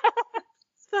scared.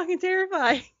 It's fucking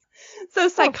terrifying. So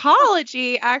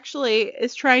psychology actually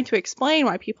is trying to explain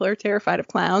why people are terrified of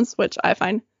clowns, which I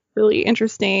find really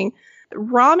interesting.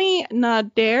 Rami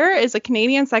Nader is a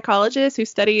Canadian psychologist who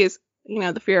studies,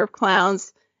 the fear of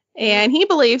clowns. And he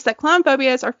believes that clown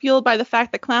phobias are fueled by the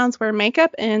fact that clowns wear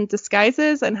makeup and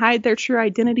disguises and hide their true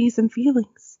identities and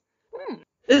feelings.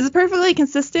 This is perfectly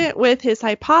consistent with his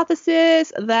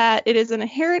hypothesis that it is an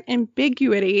inherent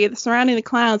ambiguity surrounding the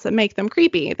clowns that make them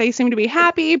creepy. They seem to be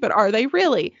happy, but are they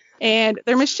really? And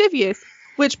they're mischievous,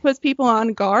 which puts people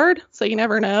on guard. So you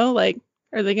never know, like,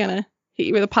 are they going to hit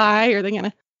you with a pie? Are they going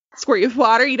to squirt you with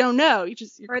water? You don't know. You're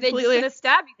Or are they just completely... going to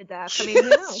stab you to death? I mean, who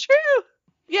knows? That's true.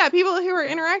 Yeah, people who are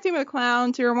interacting with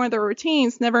clowns during one of their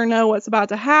routines never know what's about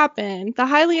to happen. The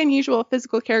highly unusual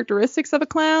physical characteristics of a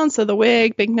clown, so the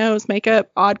wig, big nose,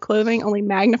 makeup, odd clothing, only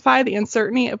magnify the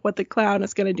uncertainty of what the clown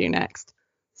is going to do next.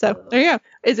 So there you go.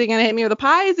 Is he going to hit me with a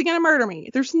pie? Is he going to murder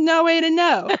me? There's no way to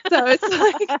know. So it's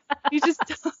like, you just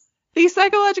don't. These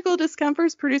psychological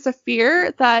discomforts produce a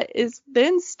fear that is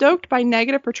then stoked by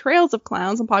negative portrayals of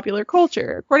clowns in popular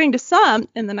culture. According to some,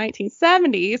 in the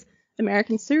 1970s,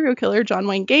 American serial killer John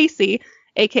Wayne Gacy,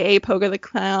 a.k.a. Pogo the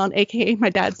Clown, a.k.a. my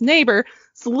dad's neighbor,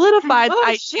 solidified the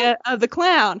idea of the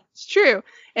clown. It's true.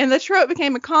 And the trope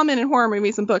became a common in horror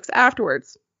movies and books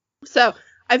afterwards. So,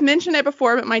 I've mentioned it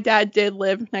before, but my dad did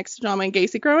live next to John Wayne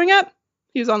Gacy growing up.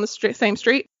 He was on the same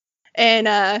street. And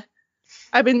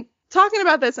I've been talking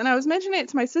about this, and I was mentioning it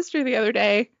to my sister the other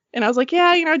day. And I was like,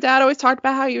 yeah, Dad always talked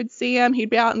about how he would see him. He'd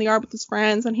be out in the yard with his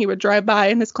friends, and he would drive by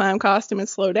in his clown costume and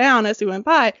slow down as he went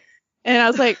by. And I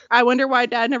was like, I wonder why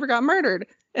Dad never got murdered.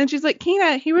 And she's like,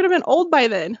 Keena, he would have been old by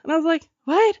then. And I was like,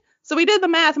 what? So we did the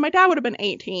math, and my dad would have been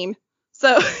 18.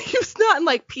 So he was not in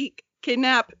like peak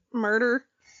kidnap murder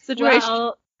situation.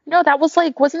 Well, No, that was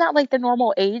like, wasn't that like the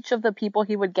normal age of the people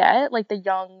he would get? Like the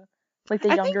younger I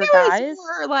think it guys? was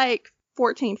more like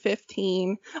 14,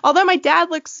 15. Although my dad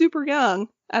looked super young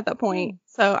at that point.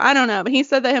 So I don't know. But he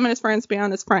said that him and his friends be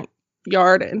on his front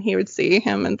yard, and he would see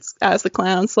him as the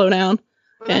clown slow down.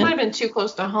 Well, that might have been too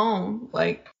close to home.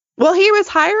 Well, he was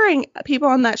hiring people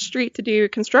on that street to do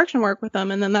construction work with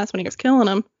them, and then that's when he was killing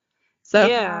them. So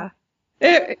yeah.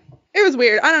 it was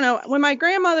weird. I don't know. When my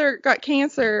grandmother got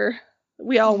cancer,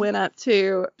 we all went up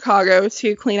to Chicago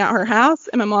to clean out her house,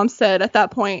 and my mom said at that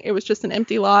point it was just an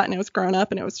empty lot, and it was grown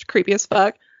up, and it was creepy as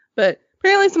fuck. But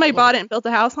apparently somebody bought it and built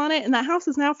a house on it, and that house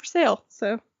is now for sale.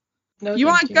 So you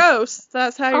want ghosts?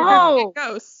 That's how you're gonna get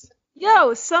ghosts.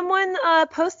 Yo, someone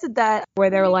posted that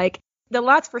where they were like, the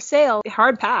lot's for sale,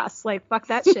 hard pass, like fuck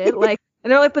that shit. Like,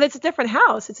 and they're like, but it's a different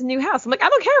house, it's a new house. I'm like, I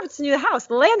don't care if it's a new house,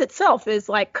 the land itself is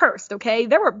like cursed. Okay,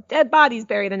 there were dead bodies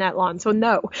buried in that lawn, so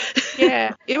no.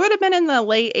 Yeah, it would have been in the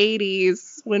late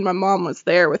 80s when my mom was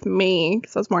there with me,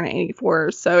 because I was born in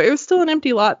 84, so it was still an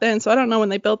empty lot then. So I don't know when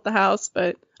they built the house,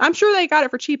 but I'm sure they got it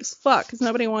for cheap as fuck because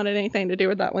nobody wanted anything to do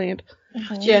with that land.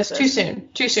 Yes, too soon.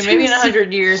 Maybe in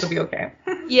 100 years it'll be okay.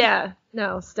 Yeah,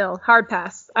 no, still hard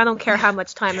pass. I don't care how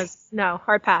much time is. No,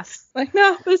 hard pass. Like,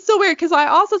 no, but it's still weird because I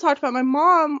also talked about my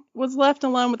mom was left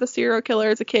alone with a serial killer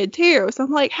as a kid too. So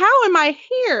I'm like, how am I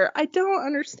here? I don't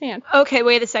understand. Okay,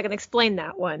 wait a second. Explain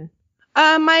that one.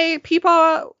 My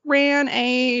peepaw ran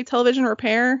a television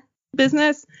repair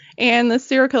business, and the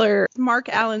serial killer, Mark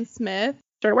Allen Smith,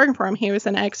 started working for him. He was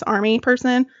an ex-army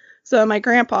person. So my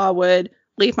grandpa would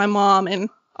leave my mom and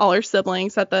all her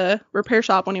siblings at the repair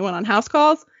shop when he went on house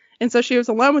calls. And so she was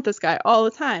alone with this guy all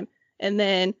the time. And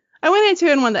then I went into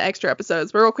it in one of the extra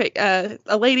episodes, but real quick, a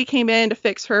lady came in to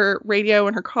fix her radio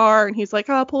in her car, and he's like,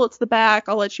 oh, I'll pull it to the back,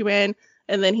 I'll let you in.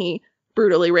 And then he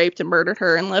brutally raped and murdered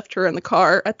her and left her in the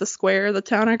car at the square, the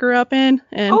town I grew up in.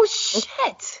 And Oh,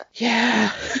 shit.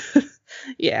 yeah.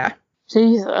 Yeah.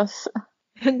 Jesus.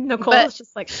 Nicole But- is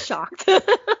just like shocked.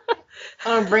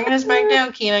 Oh, bringing us back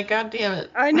down, Keena. God damn it.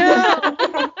 I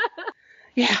know.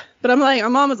 Yeah. But I'm like, my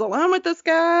mom was alone with this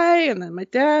guy, and then my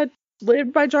dad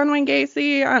lived by John Wayne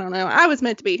Gacy. I don't know. I was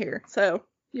meant to be here. So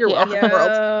you're welcome,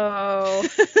 world.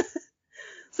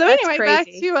 So That's anyway, back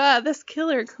crazy. to this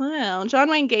killer clown. John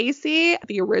Wayne Gacy,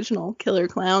 the original killer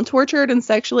clown, tortured and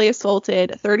sexually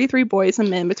assaulted 33 boys and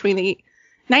men between the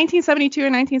 1972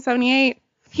 and 1978.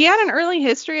 He had an early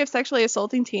history of sexually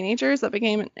assaulting teenagers that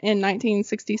began in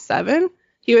 1967.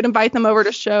 He would invite them over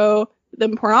to show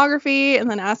them pornography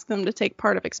and then ask them to take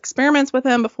part of experiments with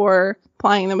him before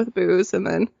plying them with booze and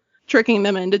then tricking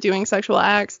them into doing sexual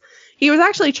acts. He was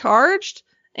actually charged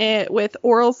with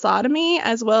oral sodomy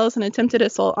as well as an attempted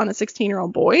assault on a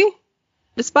 16-year-old boy.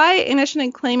 Despite initially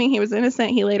claiming he was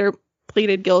innocent, he later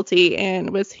pleaded guilty and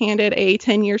was handed a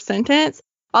 10-year sentence,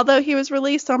 although he was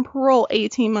released on parole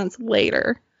 18 months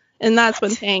later. And that's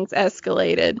when things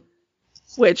escalated.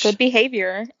 Which, Good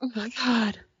behavior. oh my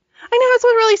God. I know, that's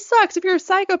what really sucks. If you're a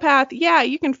psychopath, yeah,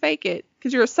 you can fake it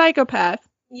because you're a psychopath.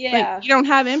 Yeah. Like, you don't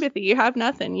have empathy. You have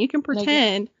nothing. You can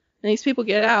pretend, and these people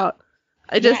get out.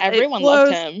 Everyone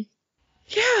loved him.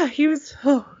 Yeah, he was,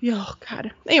 oh,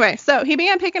 God. Anyway, so he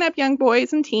began picking up young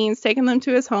boys and teens, taking them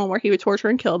to his home where he would torture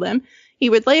and kill them. He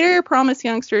would later promise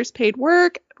youngsters paid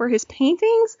work for his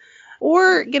paintings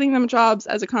or getting them jobs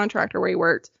as a contractor where he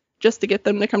worked just to get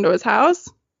them to come to his house.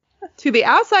 To the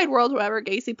outside world, however,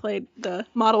 Gacy played the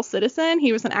model citizen.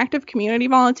 He was an active community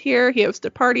volunteer. He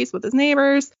hosted parties with his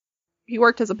neighbors. He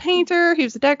worked as a painter, he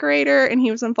was a decorator, and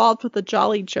he was involved with the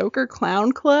Jolly Joker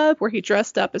Clown Club, where he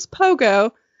dressed up as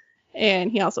Pogo,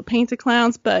 and he also painted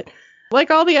clowns. But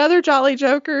like all the other Jolly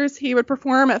Jokers, he would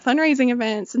perform at fundraising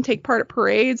events and take part at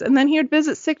parades, and then he would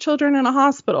visit sick children in a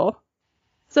hospital.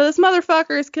 So this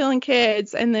motherfucker is killing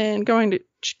kids and then going to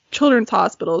children's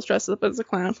hospitals dressed up as a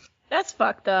clown. That's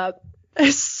fucked up.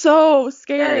 It's so That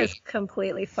scary. is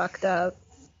completely fucked up.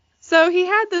 So he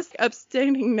had this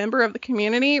upstanding member of the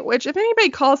community, which if anybody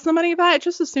calls somebody that,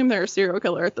 just assume they're a serial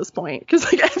killer at this point. Because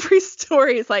like every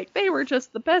story is like, they were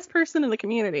just the best person in the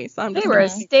community. So I'm They just were a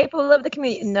gonna- staple of the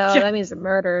community. No, Yeah. that means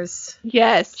murders.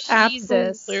 Yes, Jesus.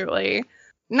 absolutely.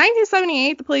 In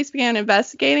 1978, the police began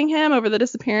investigating him over the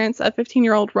disappearance of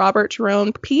 15-year-old Robert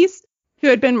Jerome Peace, who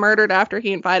had been murdered after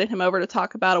he invited him over to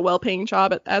talk about a well-paying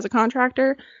job as a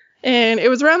contractor. And it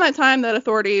was around that time that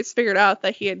authorities figured out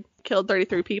that he had killed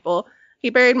 33 people. He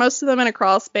buried most of them in a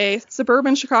crawl space,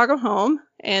 suburban Chicago home,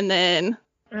 and then...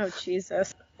 Oh,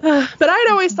 Jesus. But I'd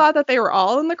always thought that they were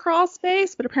all in the crawl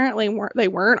space, but apparently they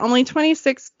weren't. Only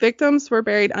 26 victims were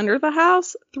buried under the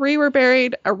house, 3 were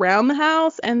buried around the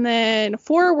house, and then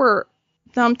 4 were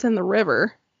dumped in the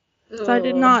river. So I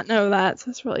did not know that, so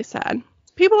it's really sad.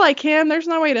 People like him, there's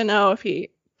no way to know if he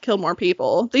killed more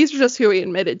people. These are just who he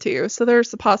admitted to, so there's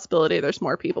the possibility there's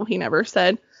more people he never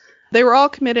said. They were all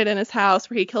committed in his house,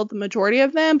 where he killed the majority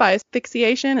of them by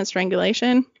asphyxiation and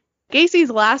strangulation. Gacy's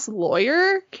last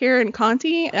lawyer, Karen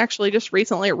Conti, actually just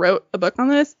recently wrote a book on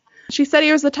this. She said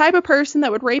he was the type of person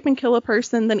that would rape and kill a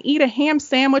person, then eat a ham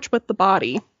sandwich with the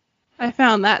body. I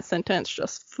found that sentence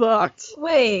just fucked.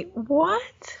 Wait, what?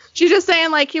 She's just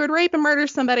saying, like, he would rape and murder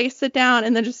somebody, sit down,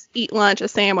 and then just eat lunch, a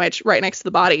sandwich, right next to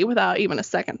the body without even a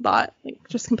second thought. Like,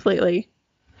 just completely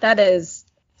That is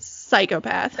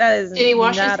psychopath. Did Did he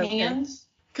wash his hands?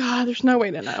 God, there's no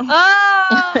way to know.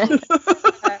 Oh!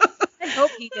 I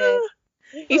hope he did.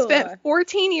 He spent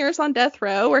 14 years on death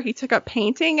row where he took up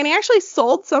painting, and he actually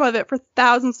sold some of it for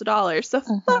thousands of dollars. So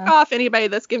fuck off anybody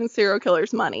that's giving serial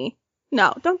killers money.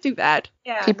 No, don't do that.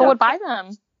 Yeah, People would buy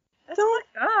them. Don't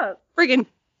up. friggin'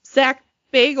 Zach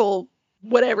Bagel,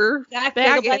 whatever. Zach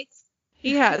Baggett. Bagel Bites.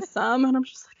 He has some, and I'm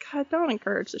just like, God, don't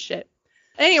encourage the shit.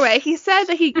 Anyway, he said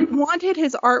that he wanted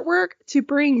his artwork to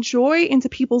bring joy into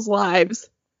people's lives,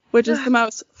 which is the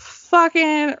most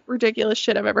fucking ridiculous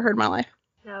shit I've ever heard in my life.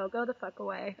 No, go the fuck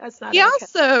away. That's not He okay.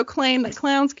 also claimed that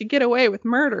clowns could get away with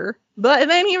murder, but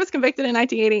then he was convicted in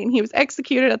 1980 and he was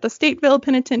executed at the Stateville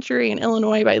Penitentiary in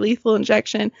Illinois by lethal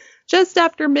injection just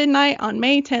after midnight on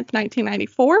May 10th,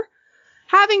 1994.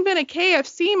 Having been a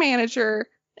KFC manager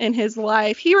in his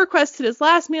life, he requested his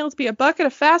last meal to be a bucket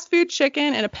of fast food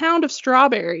chicken and a pound of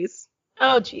strawberries.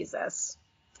 Oh, Jesus.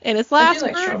 And his I last do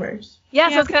like word, strawberries.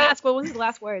 Yes, Yeah. I was going to ask, what was his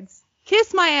last words?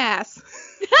 kiss my ass.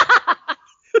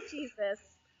 Jesus.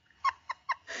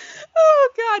 Oh,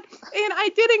 God. And I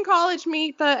did in college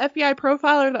meet the FBI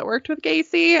profiler that worked with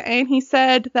Gacy, and he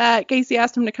said that Gacy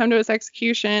asked him to come to his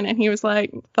execution, and he was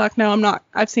like, fuck no, I'm not.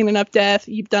 I've seen enough death.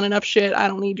 You've done enough shit. I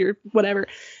don't need your whatever.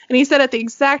 And he said at the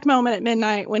exact moment at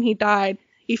midnight when he died,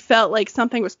 he felt like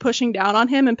something was pushing down on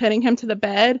him and pinning him to the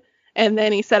bed. And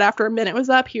then he said after a minute was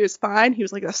up, he was fine. He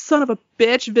was like, the son of a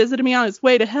bitch visited me on his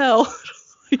way to hell.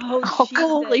 Like,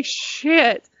 holy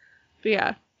shit. But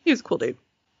yeah, he was a cool dude.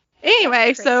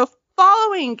 Anyway, so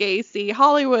following Gacy,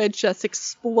 Hollywood just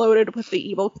exploded with the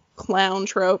evil clown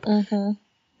trope. Mm-hmm.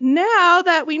 Now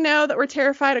that we know that we're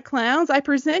terrified of clowns, I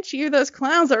present you those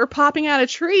clowns that were popping out of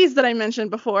trees that I mentioned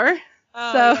before.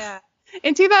 Yeah.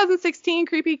 In 2016,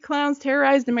 creepy clowns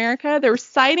terrorized America. There were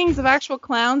sightings of actual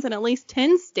clowns in at least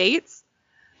 10 states.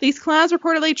 These clowns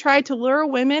reportedly tried to lure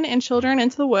women and children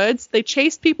into the woods. They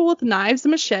chased people with knives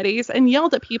and machetes and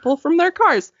yelled at people from their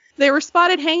cars. They were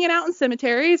spotted hanging out in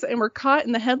cemeteries and were caught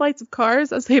in the headlights of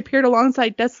cars as they appeared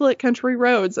alongside desolate country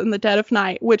roads in the dead of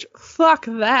night, which, fuck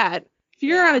that. If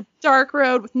you're on a dark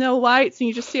road with no lights and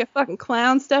you just see a fucking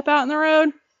clown step out in the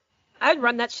road, I'd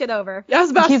run that shit over. I was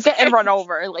about He's to say, getting run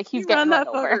over. Like, he's getting run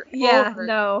over. Yeah,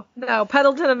 no.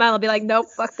 Pedal to the metal. Be like, nope,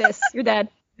 fuck this. You're dead.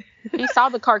 He saw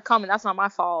the car coming. That's not my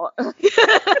fault. Apparently,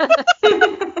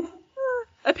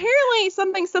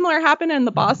 something similar happened in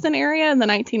the Boston area in the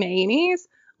 1980s.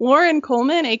 Lauren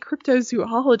Coleman, a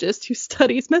cryptozoologist who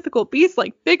studies mythical beasts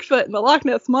like Bigfoot and the Loch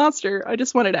Ness Monster, I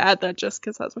just wanted to add that just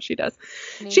because that's what she does.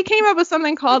 She came up with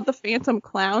something called the phantom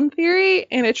clown theory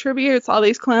and attributes all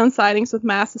these clown sightings with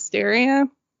mass hysteria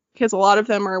because a lot of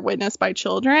them are witnessed by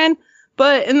children.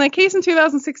 But in the case in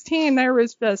 2016, there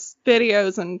was just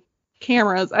videos and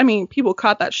cameras. I mean, people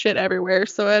caught that shit everywhere,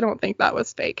 so I don't think that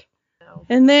was fake. No.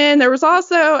 And then there was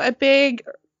also a big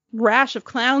rash of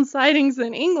clown sightings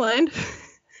in England.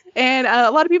 And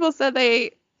a lot of people said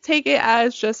they take it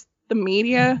as just the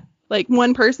media. Like,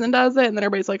 one person does it, and then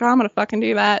everybody's like, oh, I'm going to fucking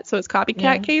do that. So it's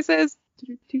copycat cases.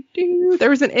 There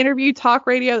was an interview talk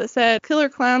radio that said, killer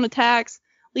clown attacks.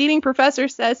 Leading professor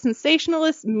says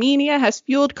sensationalist media has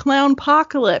fueled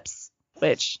clownpocalypse.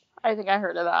 Which... I think I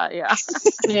heard of that, yeah.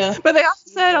 Yeah. But they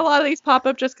also said a lot of these pop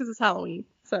up just because it's Halloween.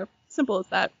 So, simple as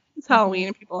that. It's Halloween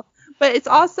and people... But it's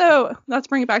also, not to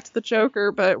bring it back to the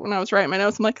Joker, but when I was writing my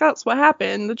notes, I'm like, that's what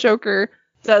happened. The Joker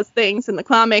does things in the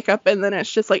clown makeup, and then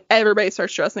it's just like everybody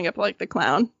starts dressing up like the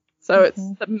clown. So it's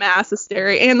the mass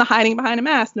hysteria and the hiding behind a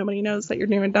mask. Nobody knows that you're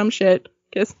doing dumb shit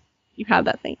because you have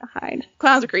that thing to hide.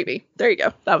 Clowns are creepy. There you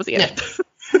go. That was the end.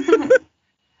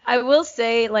 I will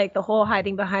say, like, the whole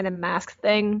hiding behind a mask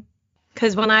thing,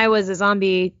 because when I was a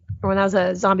zombie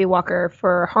walker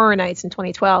for Horror Nights in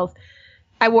 2012,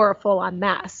 I wore a full-on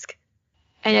mask.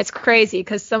 And it's crazy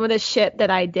because some of the shit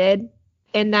that I did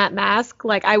in that mask,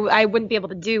 like, I wouldn't be able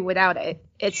to do without it.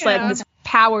 It's like this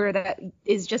power that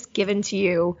is just given to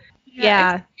you.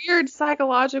 Yeah. It's a weird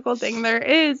psychological thing. There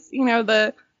is,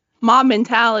 the mob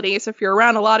mentality. So if you're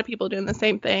around a lot of people doing the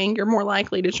same thing, you're more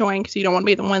likely to join because you don't want to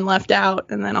be the one left out.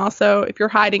 And then also, if you're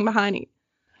hiding behind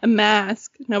a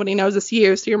mask, nobody knows it's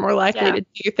you. So you're more likely to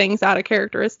do things out of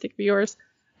characteristic of yours.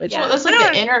 Well, that's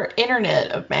like the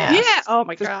internet of masks. Yeah. Oh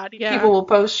my God. Yeah. People will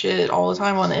post shit all the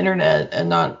time on the internet and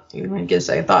not even get a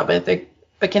second thought.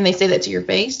 But can they say that to your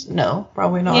face? No,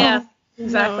 probably not. Yeah.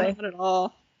 Exactly. No, not at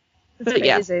all. It's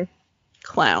crazy. Yeah.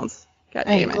 Clowns. God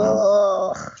damn it.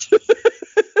 All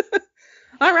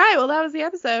right. Well, that was the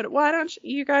episode. Why don't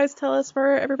you guys tell us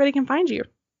where everybody can find you?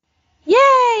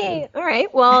 Yay! All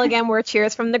right. Well, again, we're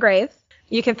Cheers from the Grave.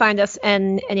 You can find us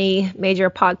in any major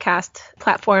podcast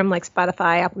platform like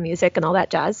Spotify, Apple Music, and all that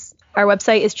jazz. Our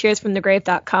website is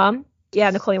cheersfromthegrave.com. Yeah,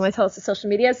 Nicole, you want to tell us the social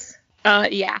medias?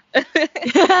 Yeah.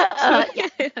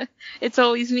 It's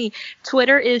always me.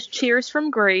 Twitter is Cheers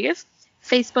from Grave.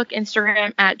 Facebook,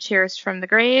 Instagram at Cheers from the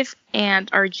Grave. And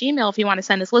our Gmail, if you want to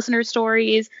send us listener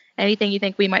stories, anything you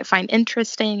think we might find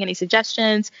interesting, any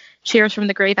suggestions,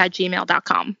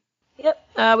 cheersfromthegrave@gmail.com. Yep.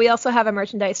 We also have a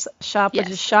merchandise shop, which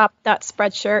is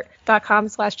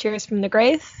shop.spreadshirt.com/Cheers from the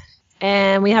Grave.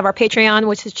 And we have our Patreon,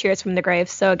 which is Cheers from the Grave.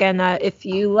 So again, if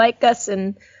you like us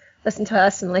and listen to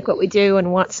us and like what we do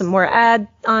and want some more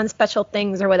add-on special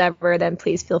things or whatever, then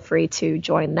please feel free to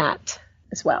join that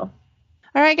as well.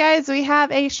 All right, guys, we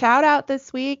have a shout out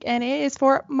this week, and it is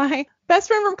for my best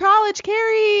friend from college,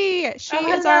 Carrie.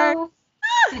 She's our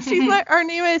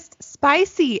newest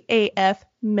Spicy AF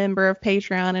member of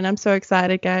Patreon, and I'm so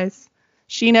excited, guys.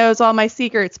 She knows all my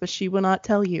secrets, but she will not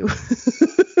tell you.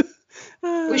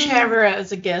 We should have her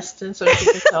as a guest, and so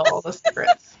she can tell all the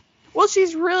secrets. Well,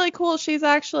 she's really cool. She's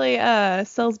actually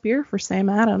sells beer for Sam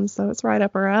Adams, so it's right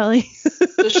up her alley.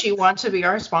 Does she want to be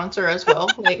our sponsor as well?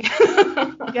 Like,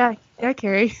 Yeah,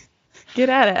 Carrie. Get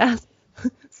at it. Ask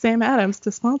Sam Adams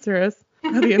to sponsor us.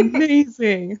 That'd be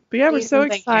amazing. But yeah, we're Please so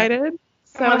and thank you. excited.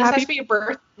 So come on, this has happy. to be a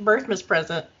birthmas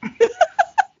present.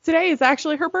 Today is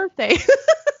actually her birthday.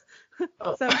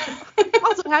 Oh. So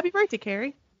also happy birthday,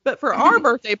 Carrie. But for our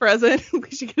birthday present,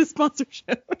 we should get a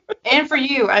sponsorship. And for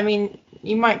you, I mean,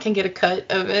 you might can get a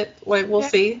cut of it. Like, we'll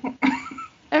see.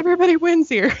 Everybody wins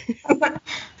here.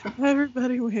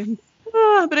 Everybody wins.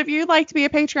 But if you'd like to be a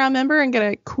Patreon member and get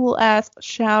a cool ass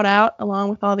shout out along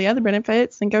with all the other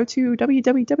benefits, then go to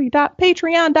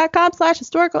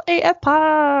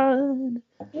www.patreon.com/historicalafpod.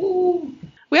 Ooh.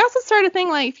 We also started a thing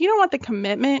like, if you don't want the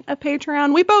commitment of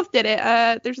Patreon, we both did it.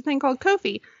 There's a thing called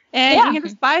Ko-fi. And you can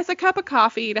just buy us a cup of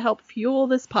coffee to help fuel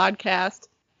this podcast.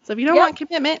 So if you don't want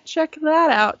commitment, check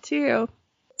that out too.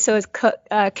 So it's ko-fi.com,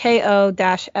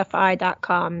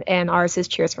 and ours is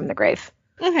Cheers from the Grave.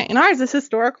 Okay, and ours is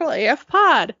Historical AF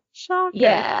Pod. Shocker.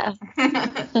 Yeah.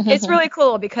 It's really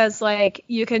cool because like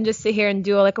you can just sit here and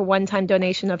do like a one-time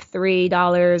donation of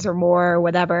 $3 or more or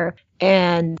whatever,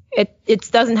 and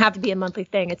it doesn't have to be a monthly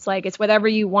thing. It's like it's whatever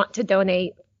you want to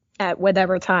donate at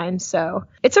whatever time. So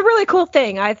it's a really cool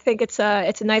thing. I think it's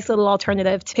a nice little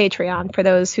alternative to Patreon for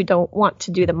those who don't want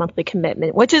to do the monthly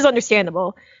commitment, which is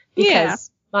understandable because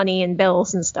money and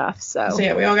bills and stuff. So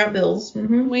Yeah, we all got bills.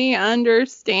 Mm-hmm. We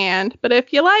understand. But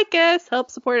if you like us, help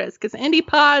support us because indie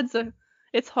pods,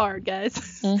 it's hard, guys.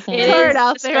 Mhm. It's hard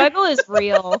out the there. struggle is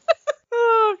real.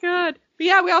 Oh, God. But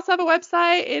yeah, we also have a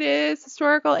website. It is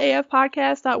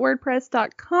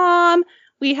historicalafpodcast.wordpress.com.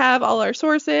 We have all our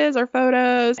sources, our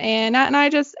photos, and Nat and I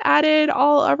just added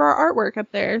all of our artwork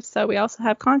up there. So we also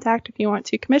have contact if you want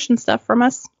to commission stuff from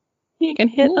us. You can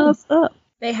hit us up.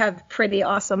 They have pretty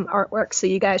awesome artwork, so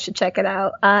you guys should check it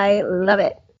out. I love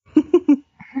it.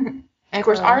 And of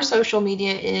course, our social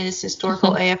media is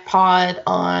Historical AF Pod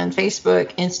on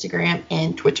Facebook, Instagram,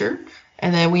 and Twitter.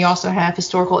 And then we also have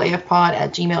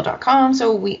historicalafpod@gmail.com.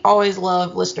 So we always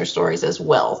love listener stories as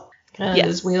well.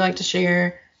 Because we like to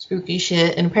share spooky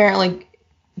shit. And apparently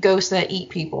ghosts that eat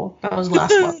people. That was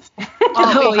last month.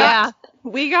 Oh, yeah.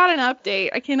 We got an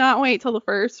update. I cannot wait till the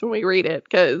first when we read it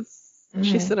because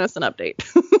she sent us an update.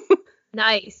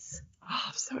 Nice. Oh,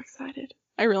 I'm so excited.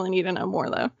 I really need to know more,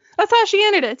 though. That's how she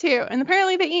ended it, too. And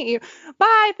apparently they eat you.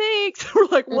 Bye, thanks. We're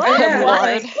like, what? Yeah,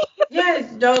 What? yeah,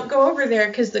 don't go over there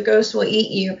because the ghost will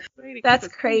eat you. That's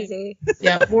crazy.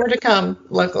 Yeah, more to come,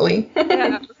 luckily.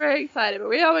 Yeah, we're very excited. But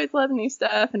we always love new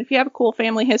stuff. And if you have a cool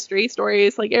family history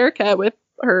stories like Erica with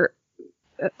her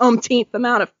umpteenth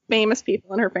amount of famous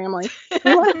people in her family,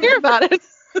 we want to hear about it.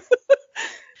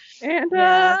 And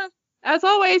as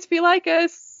always, if you like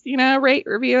us, rate,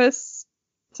 review us,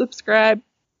 subscribe.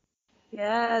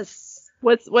 Yes.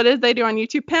 What did they do on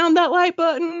YouTube? Pound that like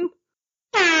button.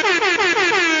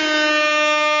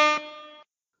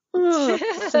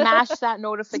 Smash that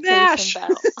notification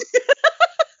bell.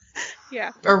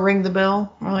 Yeah. Or ring the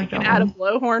bell. I like that Add a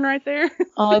one. blowhorn right there.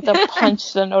 I like to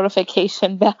punch the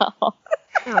notification bell.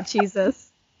 Oh,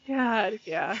 Jesus. God,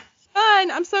 yeah.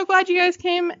 Fun. I'm so glad you guys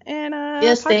came and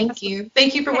Yes, podcast. thank you.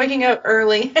 Thank you for waking up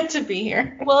early to be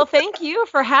here. Well, thank you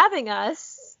for having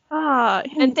us.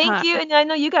 And thank you. And I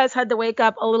know you guys had to wake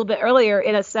up a little bit earlier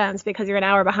in a sense because you're an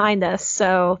hour behind us.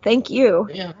 So thank you.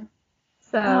 Yeah.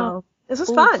 So this was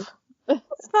fun.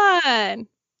 It's fun.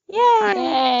 Yay.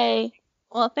 Yay.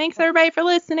 Well, thanks everybody for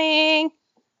listening.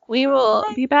 We will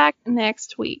be back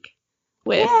next week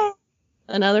with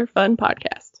another fun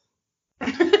podcast.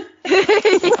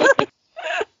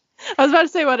 I was about to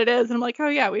say what it is, and I'm like, oh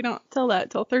yeah, we don't tell that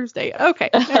till Thursday. Okay.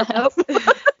 Nope.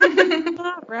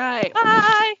 All right.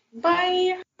 Bye.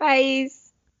 Bye. Bye.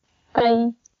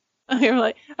 Bye. You're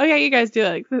like, oh yeah, you guys do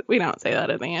it. We don't say that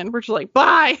at the end. We're just like,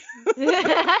 bye.